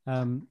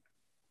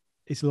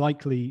 It's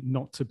likely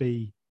not to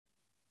be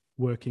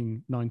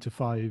working 9 to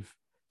 5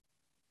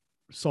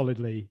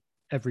 solidly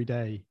every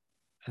day,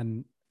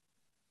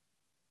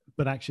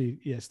 but actually,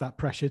 yes, that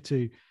pressure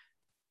to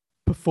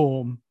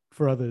perform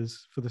for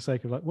others for the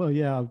sake of like, well,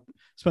 yeah, I've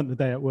spent the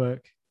day at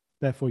work,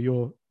 therefore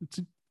you're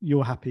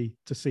happy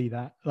to see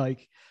that.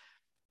 Like,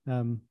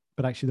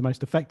 but actually, the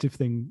most effective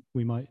thing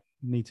we might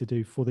need to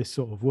do for this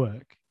sort of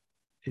work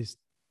is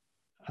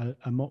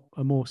a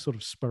more sort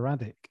of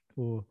sporadic,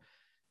 or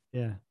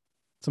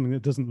something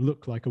that doesn't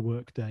look like a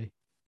work day.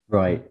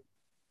 Right.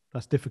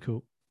 That's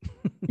difficult.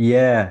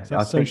 Yeah, So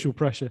that's social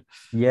pressure.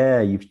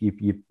 Yeah,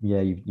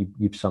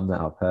 you've summed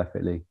that up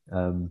perfectly.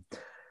 I'm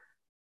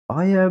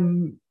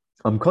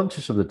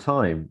conscious of the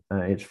time.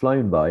 It's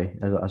flown by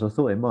as I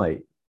thought it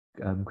might,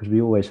 because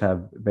we always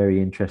have very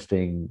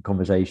interesting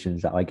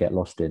conversations that I get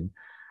lost in.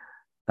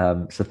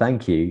 So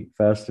thank you,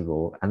 first of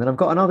all. And then I've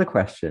got another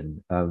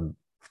question,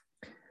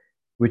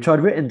 which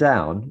I'd written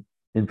down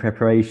in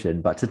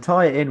preparation, but to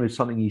tie it in with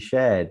something you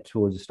shared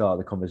towards the start of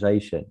the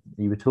conversation,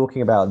 you were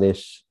talking about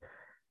this,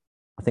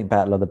 I think,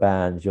 Battle of the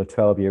Bands, your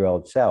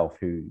 12-year-old self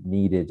who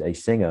needed a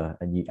singer,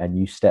 and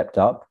you stepped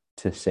up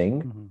to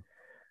sing.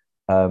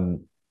 Mm-hmm.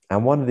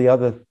 And one of the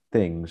other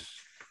things,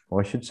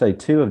 or I should say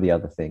two of the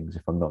other things,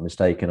 if I'm not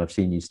mistaken, I've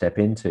seen you step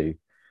into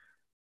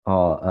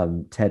are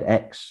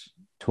TEDx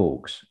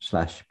talks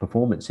 /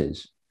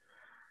 performances.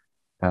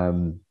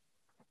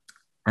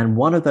 And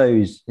one of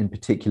those in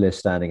particular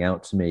standing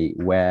out to me,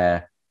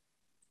 where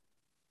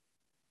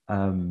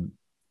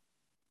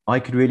I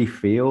could really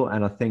feel,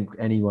 and I think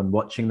anyone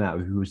watching that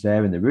who was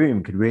there in the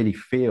room could really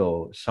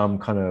feel some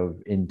kind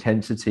of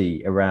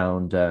intensity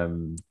around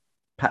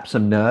perhaps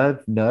some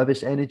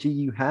nervous energy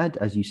you had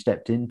as you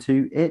stepped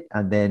into it,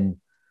 and then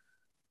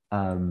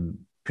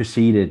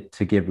proceeded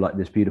to give like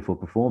this beautiful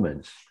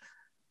performance.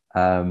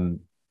 So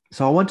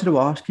I wanted to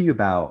ask you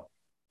about,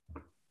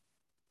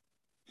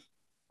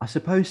 I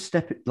suppose,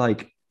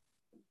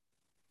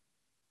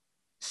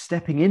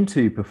 stepping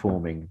into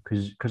performing,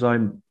 because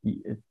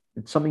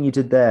it's something you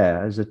did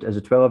there as a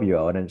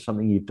 12-year-old, and it's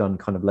something you've done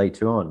kind of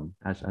later on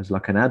as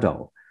like an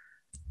adult.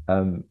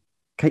 Can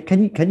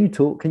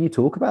you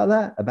talk about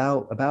that,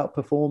 about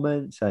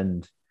performance,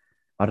 and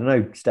I don't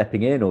know,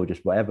 stepping in or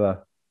just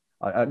whatever?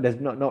 There's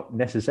not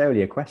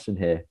necessarily a question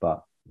here,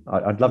 but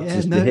I'd love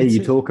to hear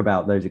you talk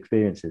about those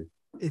experiences.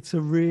 It's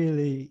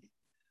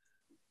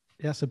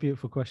that's a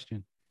beautiful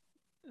question.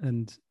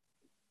 And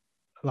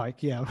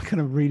like, I'm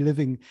kind of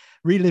reliving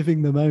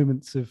the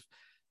moments of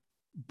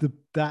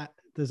that.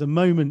 There's a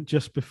moment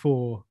just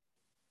before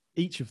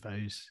each of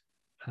those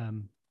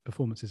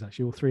performances,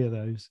 actually, all three of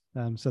those.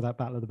 So that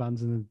Battle of the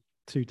Bands and the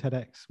two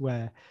TEDx,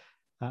 where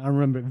I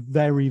remember it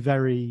very,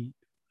 very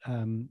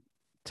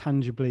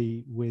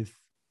tangibly with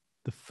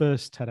the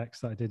first TEDx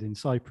that I did in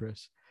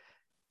Cyprus,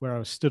 where I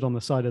was stood on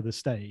the side of the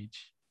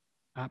stage,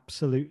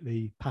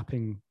 absolutely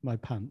papping my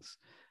pants,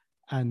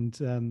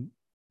 and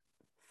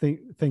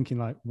thinking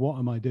like, what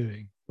am I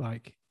doing?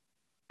 Like,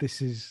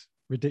 this is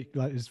ridiculous.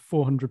 Like, there's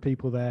 400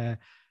 people there.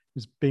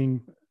 It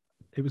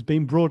was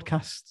being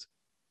broadcast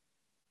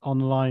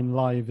online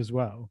live as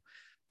well.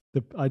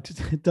 I'd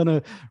done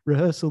a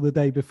rehearsal the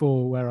day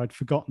before where I'd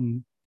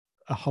forgotten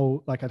a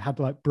whole, like I'd had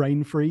like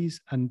brain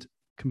freeze and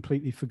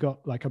completely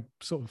forgot, like I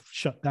sort of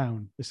shut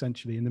down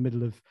essentially in the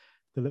middle of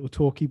the little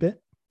talky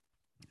bit.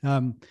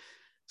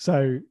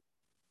 So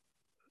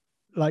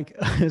like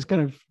I was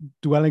kind of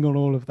dwelling on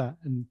all of that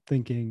and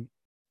thinking,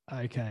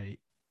 okay,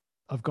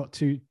 I've got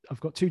two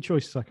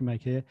choices I can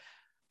make here.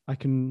 I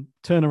can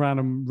turn around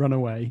and run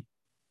away,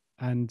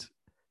 and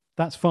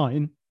that's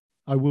fine.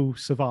 I will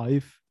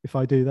survive if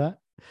I do that.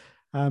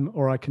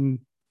 Or I can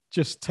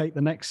just take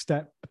the next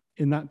step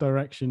in that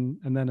direction,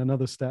 and then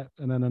another step,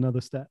 and then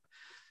another step.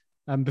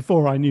 And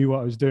before I knew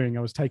what I was doing,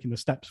 I was taking the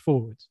steps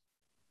forwards.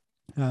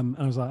 I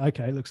was like,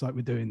 okay, it looks like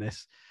we're doing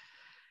this.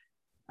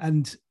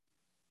 And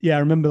I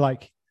remember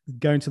like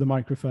going to the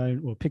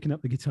microphone, or picking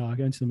up the guitar,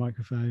 going to the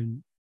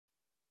microphone,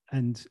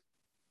 and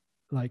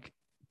like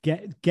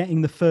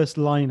getting the first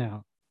line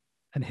out,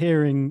 and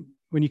hearing,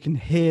 when you can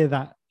hear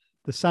that,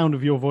 the sound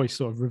of your voice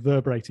sort of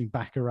reverberating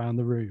back around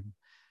the room.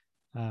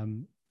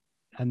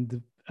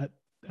 And at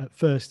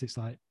first it's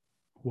like,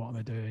 what am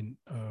I doing?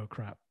 Oh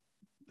crap,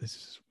 this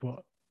is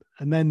what.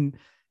 And then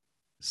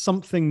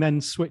something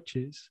then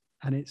switches,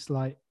 and it's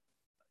like,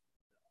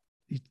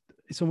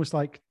 it's almost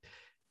like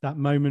that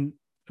moment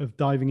of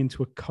diving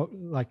into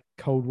like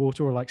cold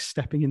water, or like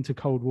stepping into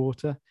cold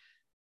water,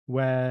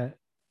 where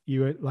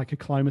you like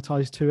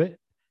acclimatized to it,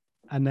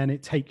 and then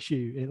it takes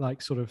you, it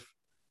like sort of,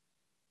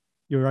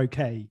 you're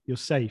okay, you're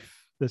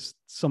safe, there's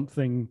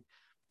something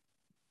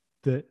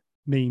that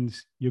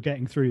means you're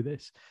getting through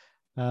this.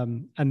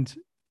 And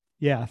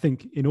yeah, I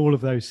think in all of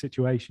those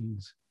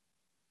situations,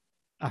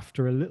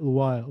 after a little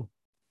while,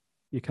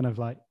 you kind of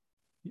like,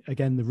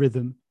 again, the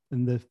rhythm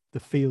and the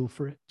feel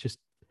for it just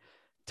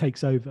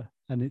takes over,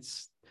 and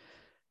it's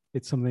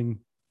something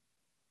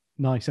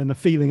nice. And the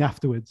feeling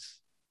afterwards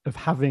of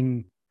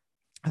having,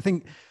 I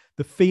think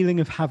the feeling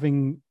of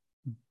having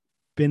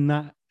been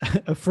that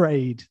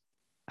afraid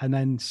and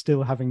then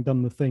still having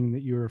done the thing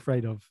that you were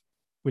afraid of,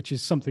 which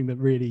is something that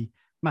really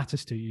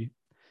matters to you.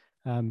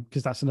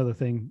 Because that's another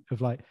thing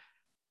of like,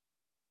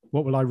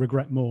 what will I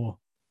regret more?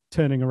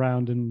 Turning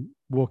around and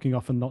walking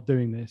off and not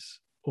doing this,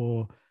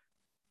 or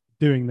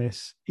doing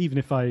this, even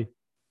if I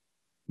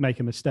make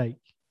a mistake,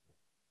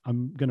 I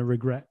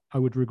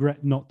would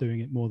regret not doing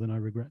it more than I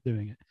regret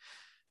doing it.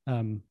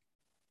 And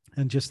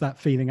just that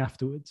feeling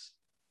afterwards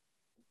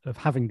of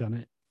having done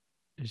it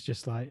is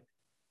just like,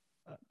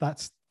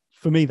 that's,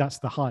 for me, that's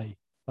the high.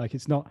 Like,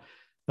 it's not,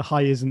 the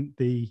high isn't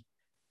the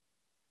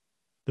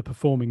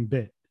performing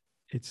bit.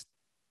 It's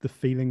the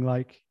feeling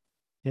like,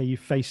 yeah, you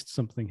faced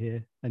something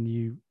here and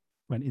you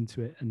went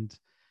into it. And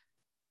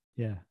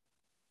yeah,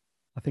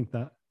 I think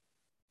that,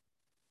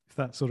 if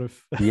that sort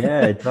of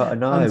Yeah, no,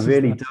 it answers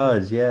really that.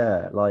 does.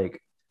 Yeah,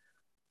 like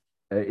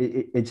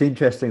it's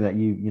interesting that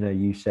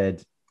you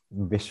said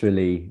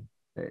viscerally,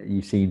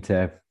 you seem to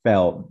have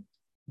felt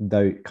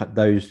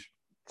those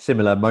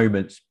similar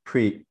moments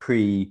pre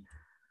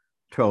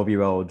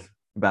 12-year-old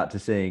about to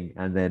sing,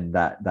 and then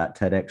that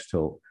TEDx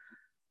talk.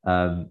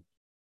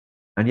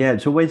 And yeah,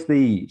 it's always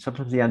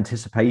sometimes the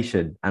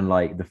anticipation and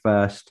like the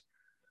first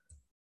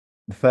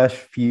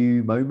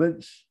few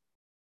moments,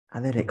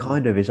 and then it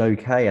kind of is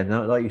okay. And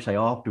like you say,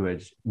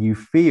 afterwards, you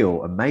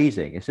feel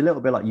amazing. It's a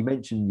little bit like you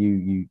mentioned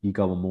you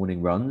go on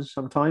morning runs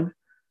sometimes.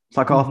 It's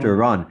like after a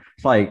run,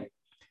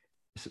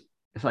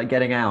 it's like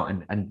getting out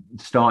and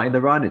starting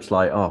the run. It's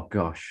like, oh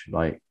gosh,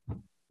 like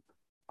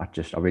I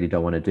really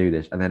don't want to do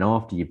this. And then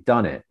after you've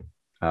done it,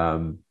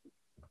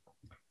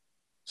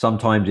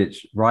 sometimes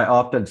it's right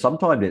after, and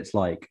sometimes it's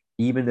like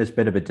even there's a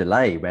bit of a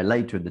delay where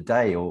later in the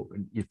day, or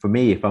for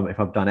me, if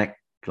I've done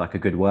like a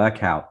good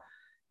workout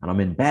and I'm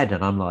in bed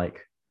and I'm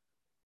like,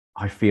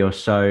 I feel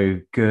so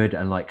good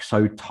and like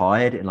so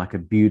tired in like a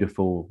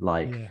beautiful,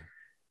 like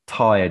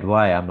tired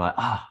way. I'm like,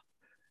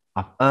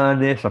 I've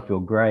earned this. I feel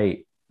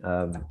great.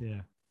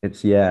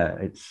 It's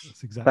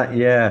That's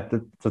exactly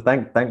So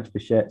thanks for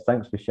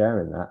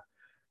sharing that.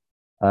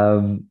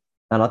 And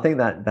I think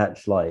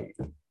that's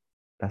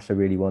a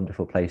really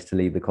wonderful place to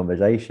leave the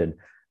conversation.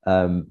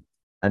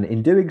 And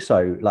in doing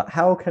so, like,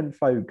 how can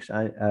folks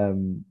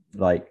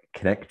like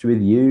connect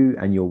with you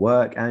and your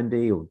work,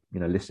 Andy, or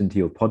listen to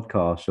your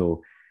podcast,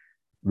 or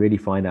really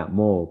find out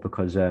more?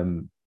 Because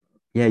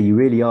yeah, you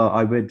really are.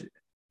 I would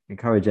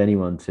encourage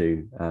anyone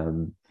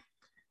to.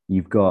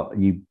 You've got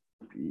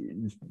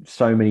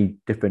so many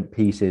different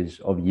pieces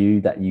of you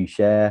that you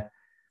share.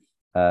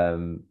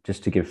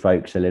 Just to give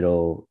folks a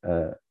little,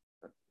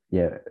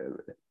 yeah,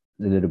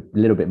 a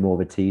little bit more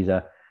of a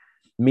teaser.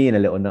 Me in a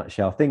little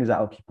nutshell, things that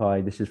occupy,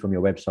 this is from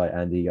your website,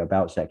 Andy,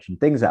 about section,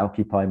 things that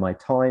occupy my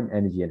time,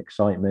 energy, and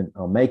excitement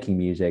are making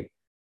music,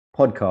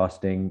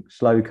 podcasting,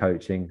 slow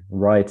coaching,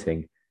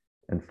 writing,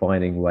 and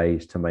finding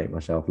ways to make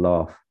myself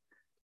laugh.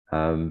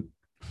 And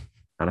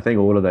I think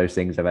all of those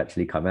things have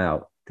actually come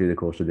out through the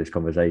course of this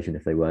conversation,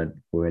 if they weren't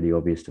already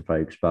obvious to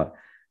folks. But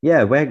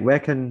yeah, where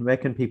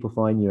can people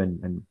find you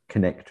and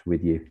connect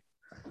with you?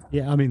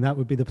 Yeah, I mean, that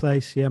would be the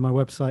place. Yeah, my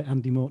website,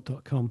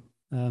 andymort.com.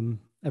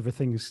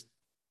 Everything's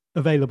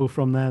available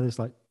from there. There's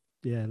like,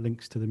 yeah,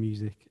 links to the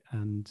music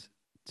and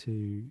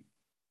to,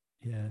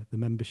 yeah, the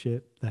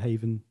membership, the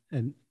Haven,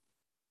 and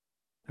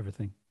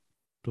everything.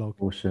 Blog.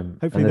 Awesome.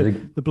 Hopefully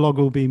the blog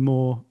will be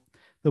more,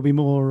 there'll be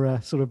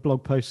more sort of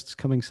blog posts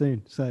coming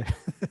soon. So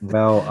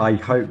well, I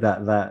hope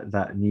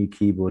that new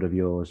keyboard of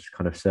yours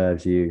kind of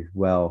serves you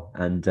well.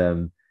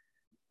 And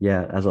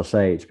yeah, as I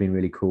say, it's been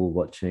really cool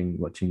watching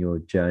your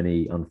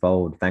journey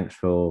unfold. Thanks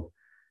for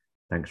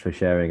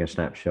sharing a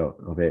snapshot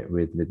of it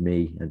with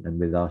me and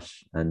with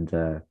us. And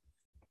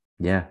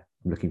yeah,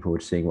 I'm looking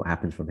forward to seeing what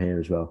happens from here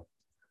as well.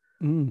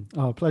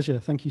 Oh, pleasure.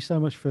 Thank you so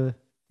much for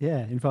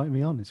inviting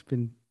me on. It's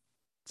been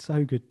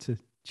so good to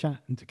chat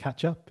and to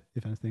catch up,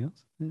 if anything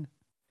else. Yeah.